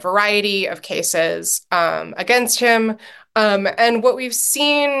 There's a variety of cases against him. And what we've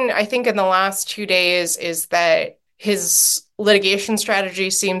seen, I think, in the last 2 days is that his litigation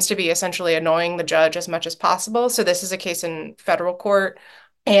strategy seems to be essentially annoying the judge as much as possible. So this is a case in federal court.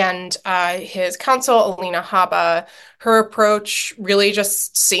 And his counsel, Alina Habba, her approach really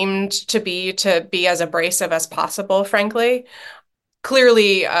just seemed to be as abrasive as possible, frankly.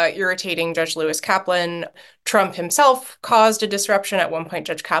 Clearly irritating Judge Lewis Kaplan. Trump himself caused a disruption. At one point,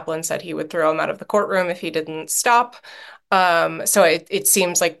 Judge Kaplan said he would throw him out of the courtroom if he didn't stop. So it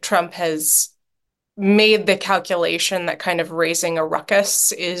seems like Trump has made the calculation that kind of raising a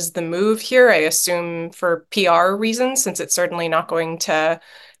ruckus is the move here, I assume for PR reasons, since it's certainly not going to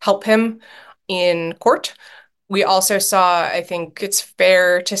help him in court. We also saw, I think it's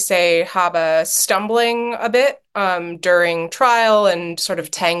fair to say, Habba stumbling a bit during trial and sort of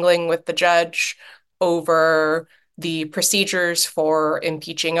tangling with the judge over the procedures for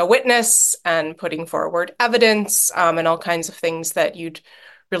impeaching a witness and putting forward evidence, and all kinds of things that you'd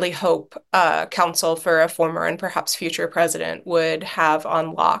really hope counsel for a former and perhaps future president would have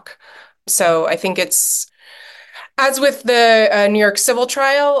on lock. So I think it's, as with the New York civil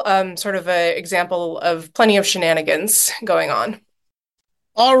trial, sort of an example of plenty of shenanigans going on.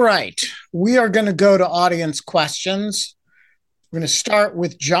 All right. We are going to go to audience questions. We're going to start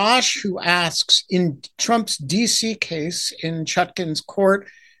with Josh, who asks, in Trump's D.C. case in Chutkan's court,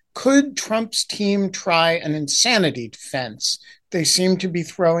 could Trump's team try an insanity defense? They seem to be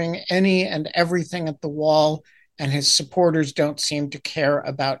throwing any and everything at the wall, and his supporters don't seem to care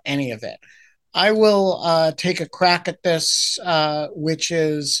about any of it. I will take a crack at this, which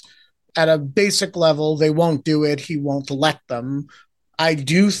is at a basic level, they won't do it. He won't let them. I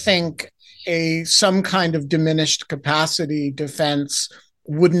do think some kind of diminished capacity defense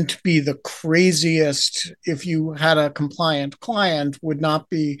wouldn't be the craziest. If you had a compliant client, would not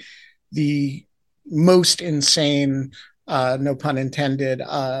be the most insane, no pun intended,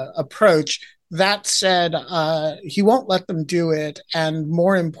 approach. That said, he won't let them do it. And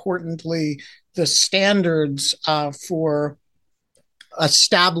more importantly, the standards for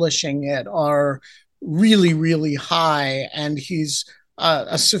establishing it are really, really high. And he's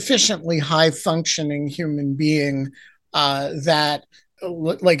a sufficiently high functioning human being that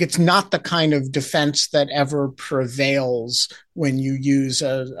like it's not the kind of defense that ever prevails when you use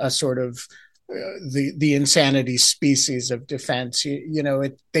a sort of the insanity species of defense.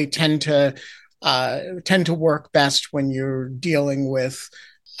 They tend to work best when you're dealing with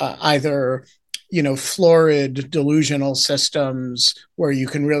either florid delusional systems where you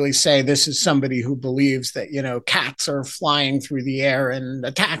can really say this is somebody who believes that cats are flying through the air and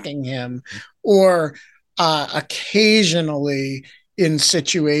attacking him, or occasionally in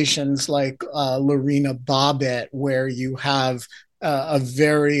situations like Lorena Bobbitt, where you have a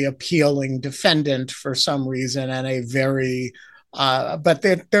very appealing defendant for some reason and a very but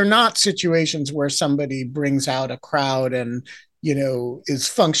they're not situations where somebody brings out a crowd and is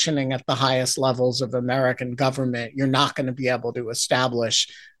functioning at the highest levels of American government. You're not going to be able to establish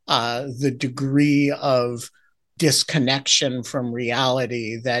the degree of disconnection from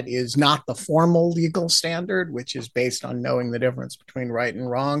reality that is not the formal legal standard, which is based on knowing the difference between right and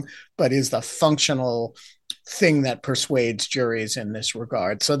wrong, but is the functional thing that persuades juries in this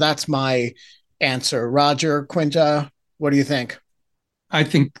regard. So that's my answer. Roger, Quinta, what do you think? I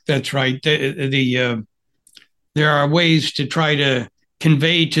think that's right. There are ways to try to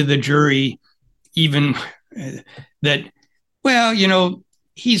convey to the jury even that, well,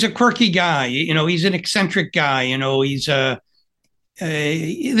 he's a quirky guy, he's an eccentric guy, he's this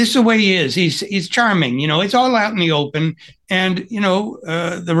is the way he is. He's charming, it's all out in the open. And,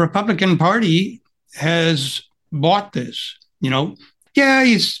 the Republican Party has bought this, yeah,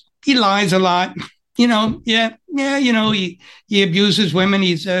 he lies a lot, he abuses women.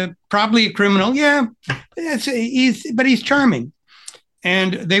 He's probably a criminal. Yeah, but he's charming.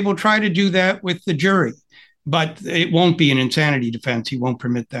 And they will try to do that with the jury, but it won't be an insanity defense. He won't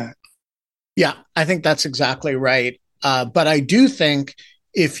permit that. Yeah, I think that's exactly right. But I do think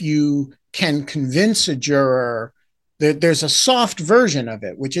if you can convince a juror that there's a soft version of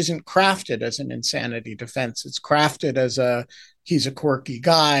it, which isn't crafted as an insanity defense, it's crafted as he's a quirky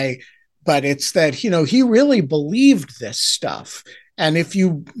guy, but it's that, he really believed this stuff. And if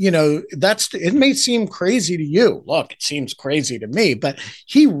it may seem crazy to you. Look, it seems crazy to me, but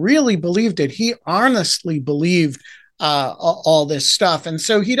he really believed it. He honestly believed all this stuff. And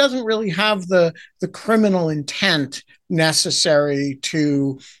so he doesn't really have the criminal intent necessary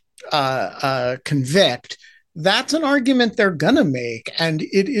to convict. That's an argument they're going to make. And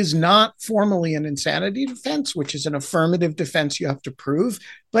it is not formally an insanity defense, which is an affirmative defense you have to prove,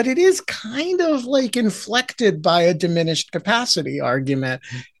 but it is kind of like inflected by a diminished capacity argument.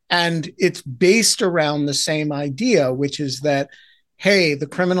 And it's based around the same idea, which is that, hey, the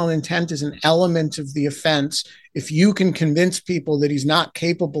criminal intent is an element of the offense. If you can convince people that he's not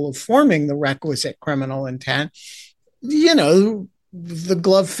capable of forming the requisite criminal intent, the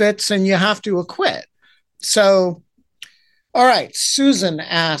glove fits and you have to acquit. So, all right, Susan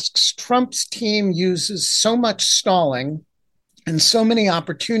asks, Trump's team uses so much stalling and so many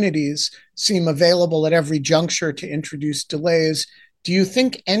opportunities seem available at every juncture to introduce delays. Do you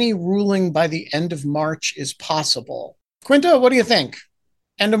think any ruling by the end of March is possible? Quinta, what do you think?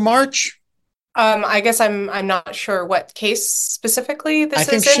 End of March? I guess I'm not sure what case specifically this is.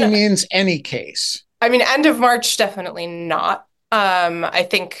 I think she means any case. I mean, end of March, definitely not. I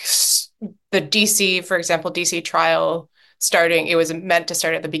think the DC, for example, DC trial it was meant to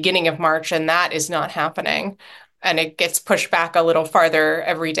start at the beginning of March, and that is not happening. And it gets pushed back a little farther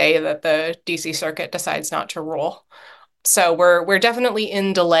every day that the DC circuit decides not to rule. So we're definitely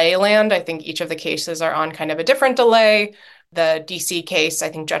in delay land. I think each of the cases are on kind of a different delay. The DC case, I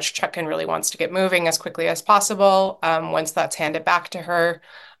think Judge Chutkan really wants to get moving as quickly as possible once that's handed back to her.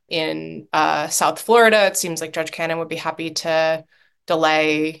 In South Florida, it seems like Judge Cannon would be happy to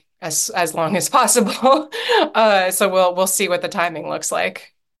delay as long as possible. So we'll see what the timing looks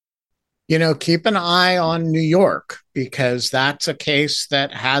like. Keep an eye on New York, because that's a case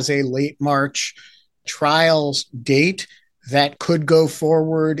that has a late March trials date that could go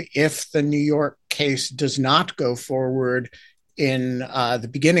forward if the New York case does not go forward in the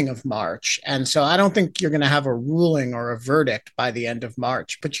beginning of March. And so I don't think you're going to have a ruling or a verdict by the end of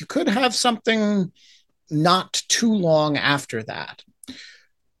March, but you could have something not too long after that.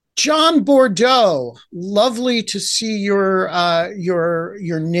 John Bordeaux, lovely to see your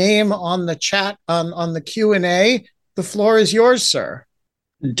name on the chat, on the Q&A. The floor is yours, sir.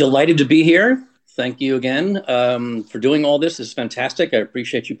 Delighted to be here. Thank you again for doing all this. This is fantastic. I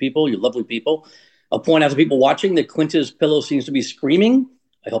appreciate you people. You're lovely people. I'll point out to people watching that Quinta's pillow seems to be screaming.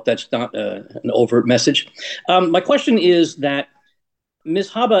 I hope that's not an overt message. My question is that Ms.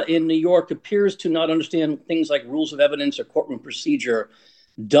 Haba in New York appears to not understand things like rules of evidence or courtroom procedure.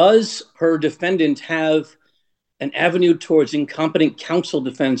 Does her defendant have an avenue towards incompetent counsel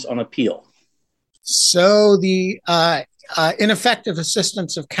defense on appeal? So the ineffective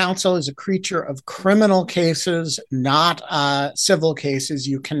assistance of counsel is a creature of criminal cases, not civil cases.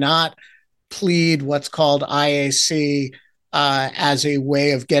 You cannot plead what's called IAC as a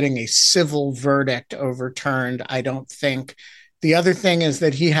way of getting a civil verdict overturned, I don't think. The other thing is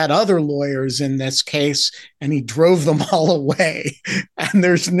that he had other lawyers in this case and he drove them all away. And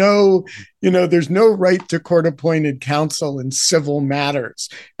there's no right to court-appointed counsel in civil matters.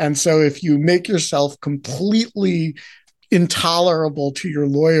 And so if you make yourself completely intolerable to your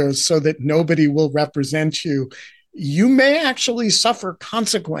lawyers so that nobody will represent you, you may actually suffer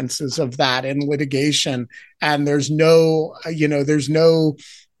consequences of that in litigation. And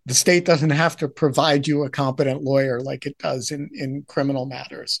the state doesn't have to provide you a competent lawyer like it does in criminal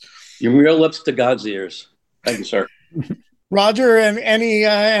matters. Your real lips to God's ears. Thank you, sir. Roger, and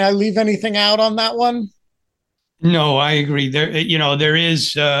I leave anything out on that one? No, I agree. There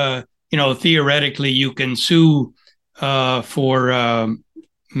is, theoretically you can sue for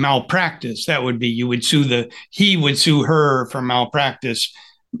malpractice. That would be, he would sue her for malpractice,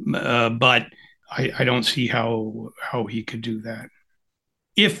 but I don't see how he could do that.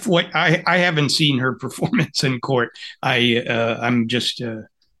 If what I haven't seen her performance in court, I'm just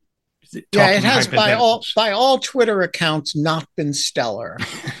it has by all Twitter accounts not been stellar.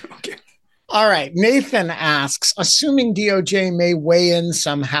 Okay. All right. Nathan asks, assuming DOJ may weigh in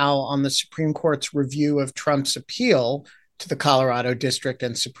somehow on the Supreme Court's review of Trump's appeal to the Colorado District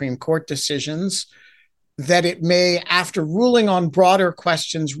and Supreme Court decisions, that it may, after ruling on broader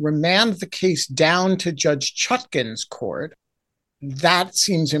questions, remand the case down to Judge Chutkan's court. That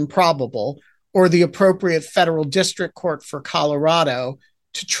seems improbable, or the appropriate federal district court for Colorado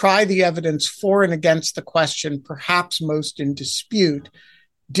to try the evidence for and against the question perhaps most in dispute.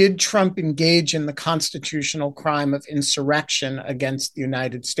 Did Trump engage in the constitutional crime of insurrection against the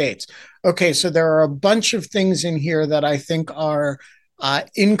United States? Okay, so there are a bunch of things in here that I think are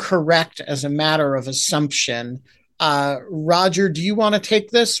incorrect as a matter of assumption. Roger, do you want to take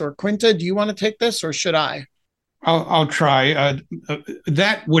this? Or Quinta, do you want to take this? Or should I? I'll try.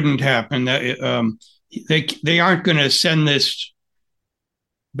 That wouldn't happen. They aren't going to send this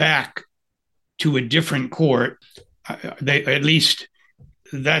back to a different court. At least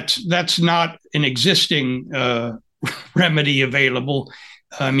that's not an existing remedy available.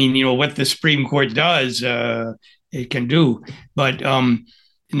 I mean, what the Supreme Court does, it can do, but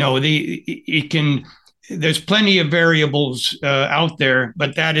it can. There's plenty of variables out there,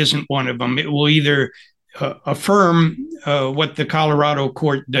 but that isn't one of them. It will either affirm what the Colorado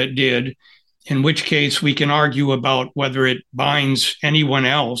court did, in which case we can argue about whether it binds anyone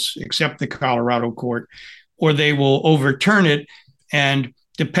else except the Colorado court, or they will overturn it. And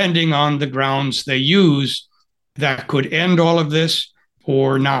depending on the grounds they use, that could end all of this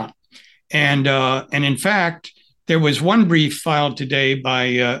or not. And in fact, there was one brief filed today by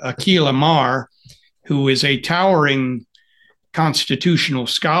Akhil Amar, who is a towering constitutional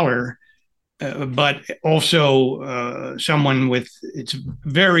scholar, but also someone it's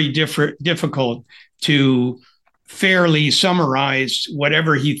very difficult to fairly summarize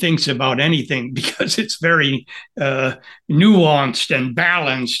whatever he thinks about anything, because it's very nuanced and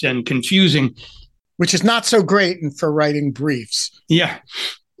balanced and confusing. Which is not so great for writing briefs. Yeah.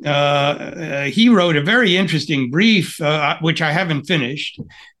 He wrote a very interesting brief, which I haven't finished.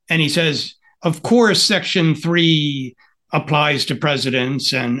 And he says, of course, Section 3 applies to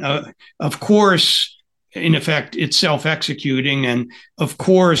presidents. And of course, in effect, it's self-executing. And of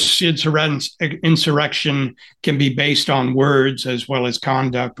course, insurrection can be based on words as well as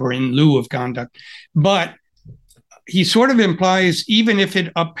conduct or in lieu of conduct. But he sort of implies, even if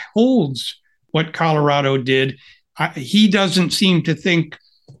it upholds what Colorado did, he doesn't seem to think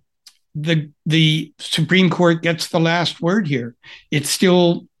the Supreme Court gets the last word here. It's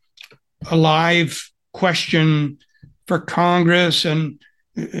still a live question for Congress. And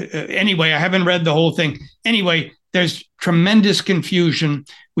anyway, I haven't read the whole thing. Anyway, there's tremendous confusion.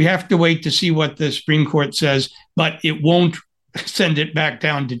 We have to wait to see what the Supreme Court says, but it won't send it back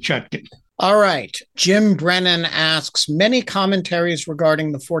down to Chutkan. All right. Jim Brennan asks, many commentaries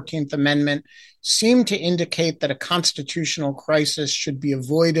regarding the 14th Amendment seem to indicate that a constitutional crisis should be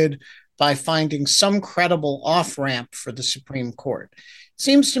avoided by finding some credible off-ramp for the Supreme Court. It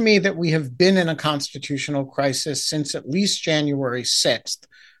seems to me that we have been in a constitutional crisis since at least January 6th.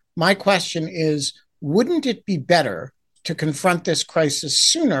 My question is, wouldn't it be better to confront this crisis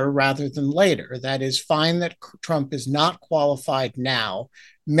sooner rather than later? That is, find that Trump is not qualified now,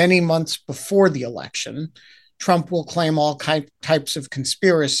 many months before the election. Trump will claim all types of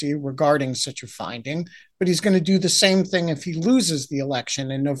conspiracy regarding such a finding. but he's going to do the same thing if he loses the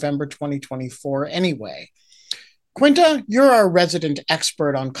election in November 2024 anyway. Quinta, you're our resident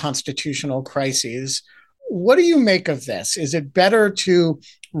expert on constitutional crises. What do you make of this? Is it better to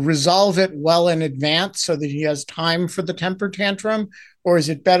resolve it well in advance so that he has time for the temper tantrum, or is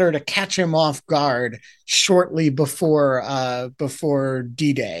it better to catch him off guard shortly before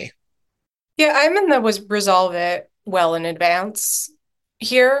D-Day? Yeah, I'm in the was resolve it well in advance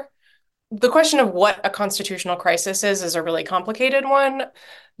here. The question of what a constitutional crisis is a really complicated one.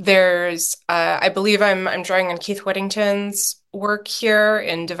 There's, I believe I'm drawing on Keith Whittington's work here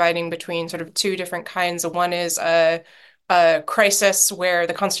in dividing between sort of two different kinds. One is a crisis where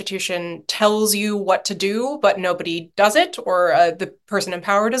the Constitution tells you what to do, but nobody does it, or the person in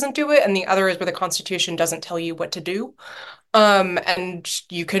power doesn't do it. And the other is where the Constitution doesn't tell you what to do. And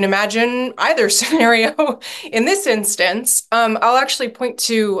you can imagine either scenario in this instance. I'll actually point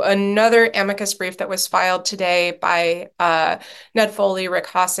to another amicus brief that was filed today by Ned Foley, Rick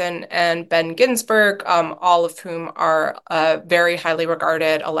Hassan, and Ben Ginsberg, all of whom are very highly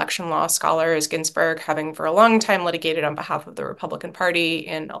regarded election law scholars. Ginsberg having for a long time litigated on behalf of the Republican Party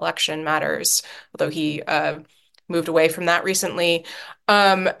in election matters, although he moved away from that recently,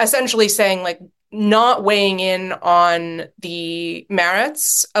 essentially saying like, not weighing in on the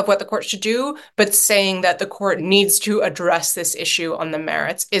merits of what the court should do, but saying that the court needs to address this issue on the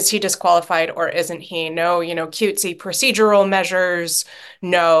merits. Is he disqualified or isn't he? No, cutesy procedural measures.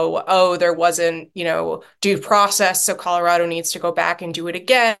 No, oh, there wasn't, due process, so Colorado needs to go back and do it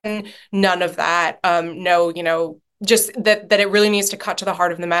again. None of that. No, just that it really needs to cut to the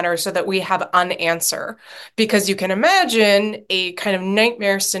heart of the matter so that we have an answer. Because you can imagine a kind of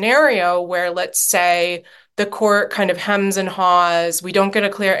nightmare scenario where, let's say, the court kind of hems and haws, we don't get a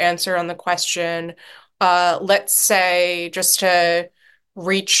clear answer on the question. Let's say, just to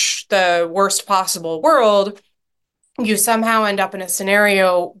reach the worst possible world, you somehow end up in a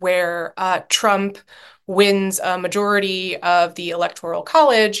scenario where Trump wins a majority of the Electoral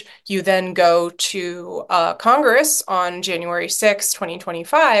College. You then go to Congress on January 6,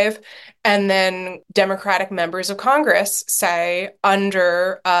 2025, and then Democratic members of Congress say,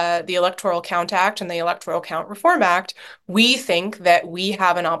 under the Electoral Count Act and the Electoral Count Reform Act, we think that we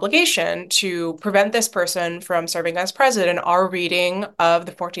have an obligation to prevent this person from serving as president. Our reading of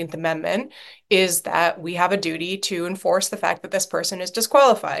the 14th Amendment is that we have a duty to enforce the fact that this person is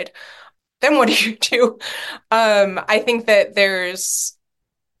disqualified. Then what do you do? I think that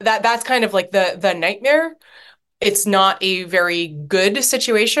that's kind of like the nightmare. It's not a very good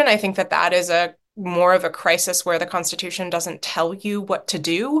situation. I think that is a more of a crisis where the Constitution doesn't tell you what to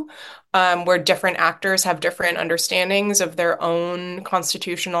do, where different actors have different understandings of their own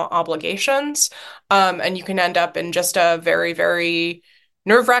constitutional obligations. And you can end up in just a very, very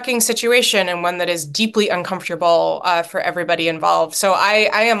nerve-wracking situation, and one that is deeply uncomfortable for everybody involved. So I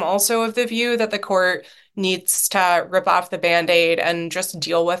am also of the view that the court needs to rip off the Band-Aid and just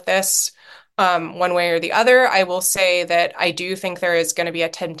deal with this one way or the other. I will say that I do think there is going to be a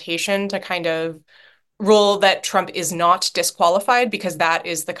temptation to kind of rule that Trump is not disqualified, because that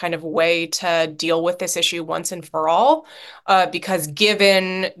is the kind of way to deal with this issue once and for all. Because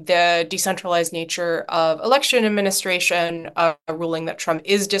given the decentralized nature of election administration, a ruling that Trump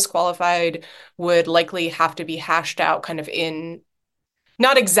is disqualified would likely have to be hashed out kind of in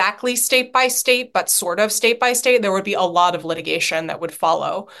not exactly state by state, but sort of state by state. There would be a lot of litigation that would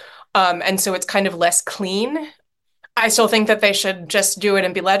follow. And so it's kind of less clean. I still think that they should just do it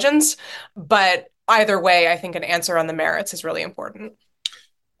and be legends, but either way, I think an answer on the merits is really important.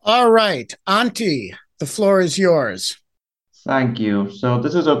 All right, Antti, the floor is yours. Thank you. So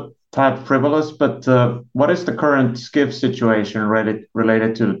this is a tad frivolous, but what is the current SCIF situation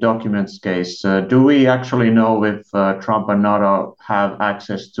related to the documents case? Do we actually know if Trump and NATO have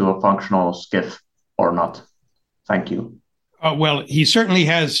access to a functional SCIF or not? Thank you. Well, he certainly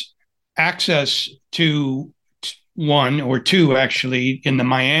has access to one or two, actually, in the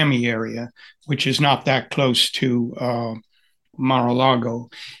Miami area, which is not that close to Mar-a-Lago.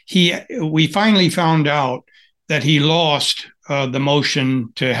 We finally found out that he lost the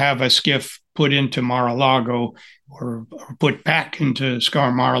motion to have a SCIF put into Mar-a-Lago, or put back into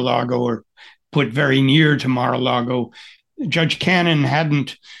SCAR Mar-a-Lago, or put very near to Mar-a-Lago. Judge Cannon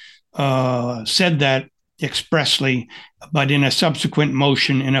hadn't said that expressly, but in a subsequent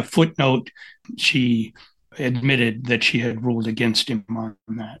motion, in a footnote, she admitted that she had ruled against him on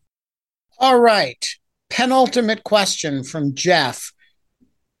that. All right. Penultimate question from Jeff.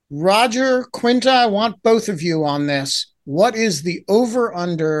 Roger, Quinta, I want both of you on this. What is the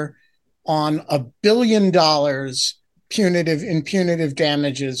over-under on $1 billion punitive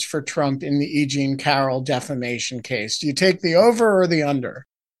damages for Trump in the E. Jean Carroll defamation case. Do you take the over or the under?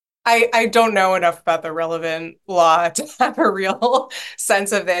 I don't know enough about the relevant law to have a real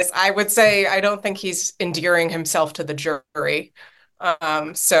sense of this. I would say I don't think he's endearing himself to the jury.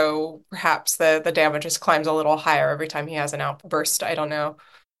 So perhaps the damages climbs a little higher every time he has an outburst. I don't know.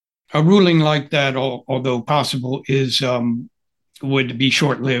 A ruling like that, although possible, is would be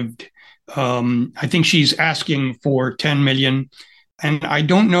short-lived. I think she's asking for 10 million, and I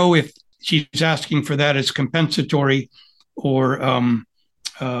don't know if she's asking for that as compensatory or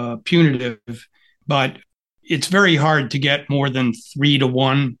punitive, but it's very hard to get more than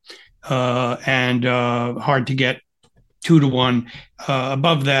 3-1, and hard to get 2-1.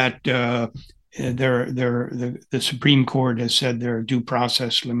 Above that, the Supreme Court has said there are due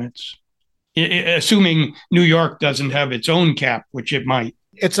process limits, assuming New York doesn't have its own cap, which it might.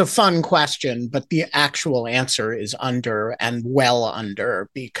 It's a fun question, but the actual answer is under and well under,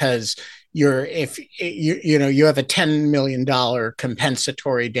 because you have a $10 million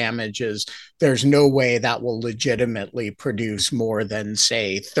compensatory damages. There's no way that will legitimately produce more than,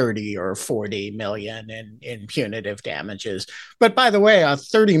 say, 30 or 40 million in punitive damages. But by the way, a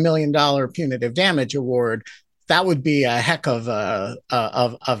 $30 million punitive damage award, that would be a heck of a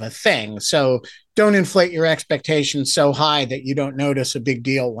thing. So don't inflate your expectations so high that you don't notice a big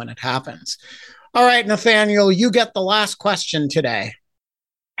deal when it happens. All right, Nathaniel, you get the last question today.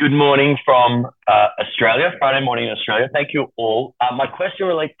 Good morning from Australia, Friday morning in Australia. Thank you all. My question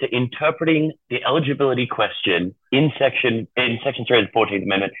relates to interpreting the eligibility question in Section 3 of the 14th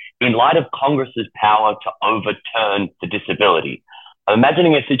Amendment in light of Congress's power to overturn the disability. I'm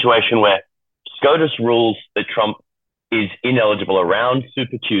imagining a situation where SCOTUS rules that Trump is ineligible around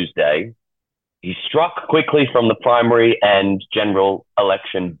Super Tuesday. He struck quickly from the primary and general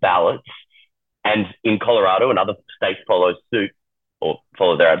election ballots, and in Colorado and other states follow suit or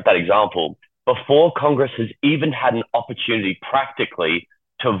follow that example before Congress has even had an opportunity practically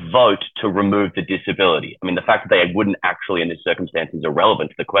to vote to remove the disability. I mean, the fact that they wouldn't actually in this circumstance is irrelevant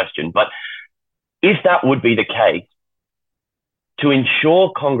to the question, but if that would be the case, to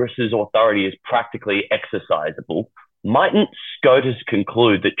ensure Congress's authority is practically exercisable, mightn't SCOTUS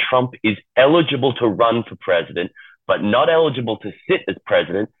conclude that Trump is eligible to run for president, but not eligible to sit as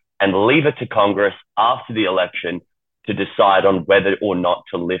president, and leave it to Congress after the election to decide on whether or not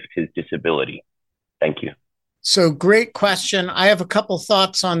to lift his disability? Thank you. So great question. I have a couple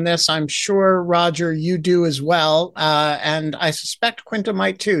thoughts on this. I'm sure, Roger, you do as well. And I suspect Quinta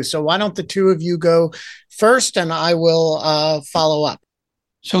might too. So why don't the two of you go first and I will follow up.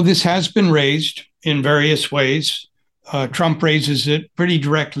 So this has been raised in various ways. Trump raises it pretty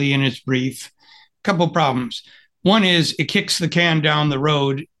directly in his brief. A couple problems. One is it kicks the can down the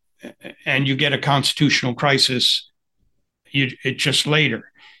road and you get a constitutional crisis just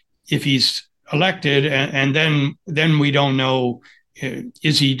later. If he's elected and then we don't know,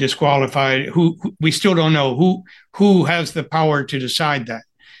 is he disqualified? We still don't know who has the power to decide that.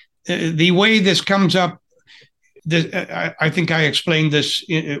 The way this comes up, I think I explained this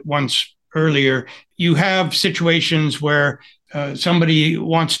once earlier. You have situations where somebody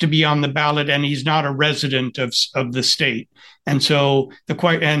wants to be on the ballot and he's not a resident of the state. And so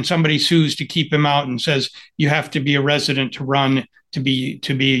somebody sues to keep him out and says, you have to be a resident to run to be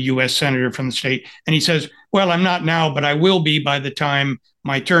a U.S. senator from the state. And he says, well, I'm not now, but I will be by the time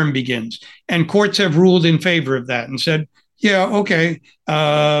my term begins. And courts have ruled in favor of that and said, yeah, okay,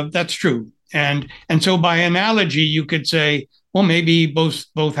 that's true. And so by analogy, you could say, well, maybe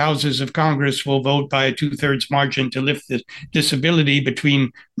both houses of Congress will vote by a 2/3 margin to lift the disability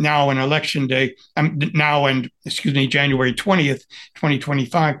between now and election day, January 20th,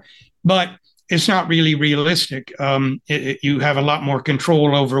 2025. But it's not really realistic. You have a lot more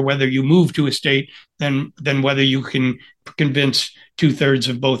control over whether you move to a state than whether you can convince 2/3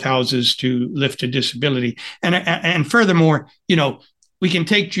 of both houses to lift a disability. And furthermore, we can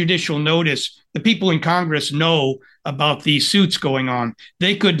take judicial notice. The people in Congress know about these suits going on.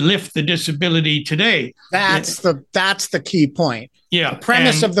 They could lift the disability today. That's the key point. Yeah. The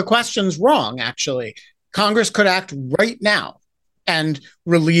premise of the question's wrong, actually. Congress could act right now and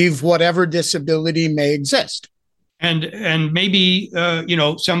relieve whatever disability may exist. And maybe,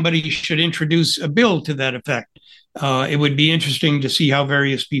 somebody should introduce a bill to that effect. It would be interesting to see how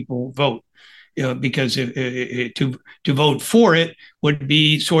various people vote. Because to vote for it would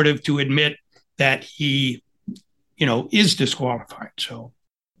be sort of to admit that he, is disqualified. So,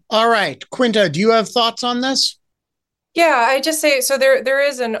 all right, Quinta, do you have thoughts on this? Yeah, I just say so there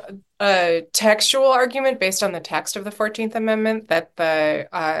is a textual argument based on the text of the 14th Amendment that the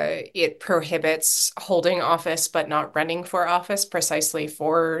it prohibits holding office but not running for office precisely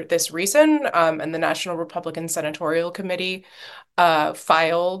for this reason. And the National Republican Senatorial Committee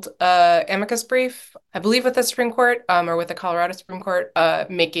filed a amicus brief, I believe, with the Supreme Court, or with the Colorado Supreme Court,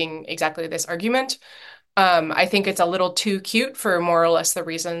 making exactly this argument. I think it's a little too cute for more or less the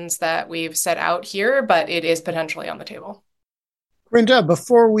reasons that we've set out here, but it is potentially on the table. Brenda,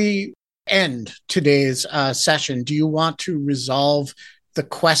 before we end today's session, do you want to resolve the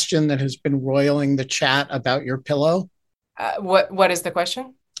question that has been roiling the chat about your pillow? What is the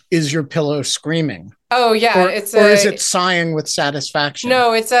question? Is your pillow screaming? Oh yeah, or is it sighing with satisfaction?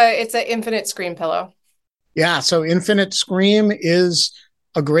 No, it's a infinite scream pillow. Yeah, so Infinite Scream is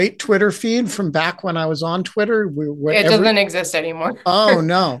a great Twitter feed from back when I was on Twitter. It doesn't exist anymore. Oh,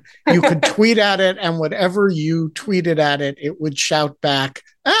 no. You could tweet at it, and whatever you tweeted at it, it would shout back,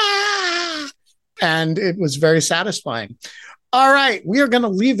 ah! And it was very satisfying. All right, we are going to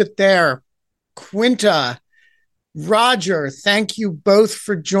leave it there. Quinta, Roger, thank you both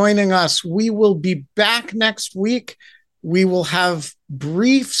for joining us. We will be back next week. We will have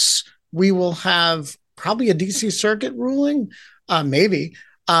briefs. We will have probably a DC Circuit ruling, maybe.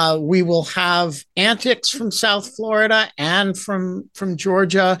 We will have antics from South Florida and from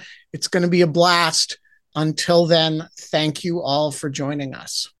Georgia. It's going to be a blast. Until then, thank you all for joining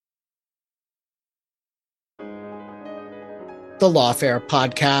us. The Lawfare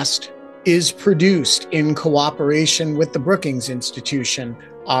podcast is produced in cooperation with the Brookings Institution.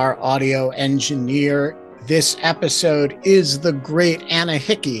 Our audio engineer this episode is the great Anna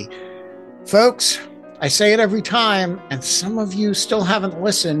Hickey. Folks, I say it every time, and some of you still haven't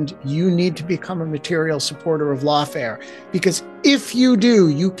listened. You need to become a material supporter of Lawfare, because if you do,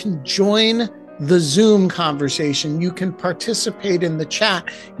 you can join the Zoom conversation. You can participate in the chat.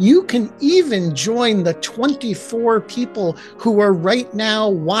 You can even join the 24 people who are right now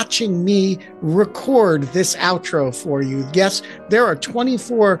watching me record this outro for you. Yes, there are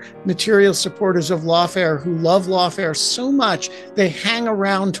 24 material supporters of Lawfare who love Lawfare so much they hang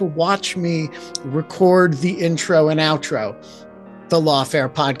around to watch me record the intro and outro. The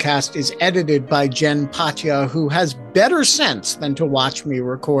Lawfare podcast is edited by Jen Patja, who has better sense than to watch me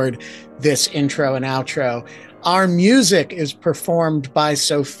record this intro and outro. Our music is performed by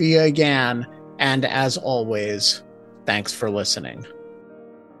Sophia Gann. And as always, thanks for listening.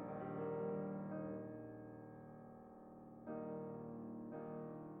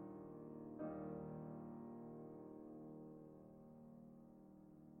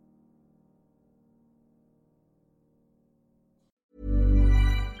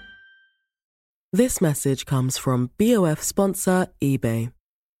 This message comes from BOF sponsor eBay.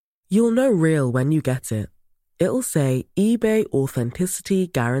 You'll know real when you get it. It'll say eBay Authenticity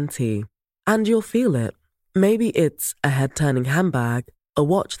Guarantee. And you'll feel it. Maybe it's a head-turning handbag, a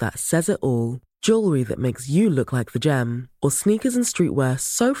watch that says it all, jewelry that makes you look like the gem, or sneakers and streetwear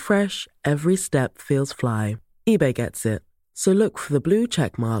so fresh every step feels fly. eBay gets it. So look for the blue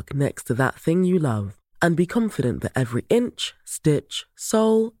check mark next to that thing you love. And be confident that every inch, stitch,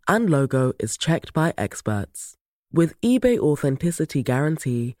 sole, and logo is checked by experts. With eBay Authenticity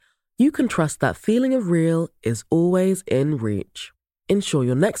Guarantee, you can trust that feeling of real is always in reach. Ensure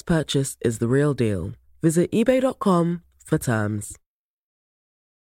your next purchase is the real deal. Visit ebay.com for terms.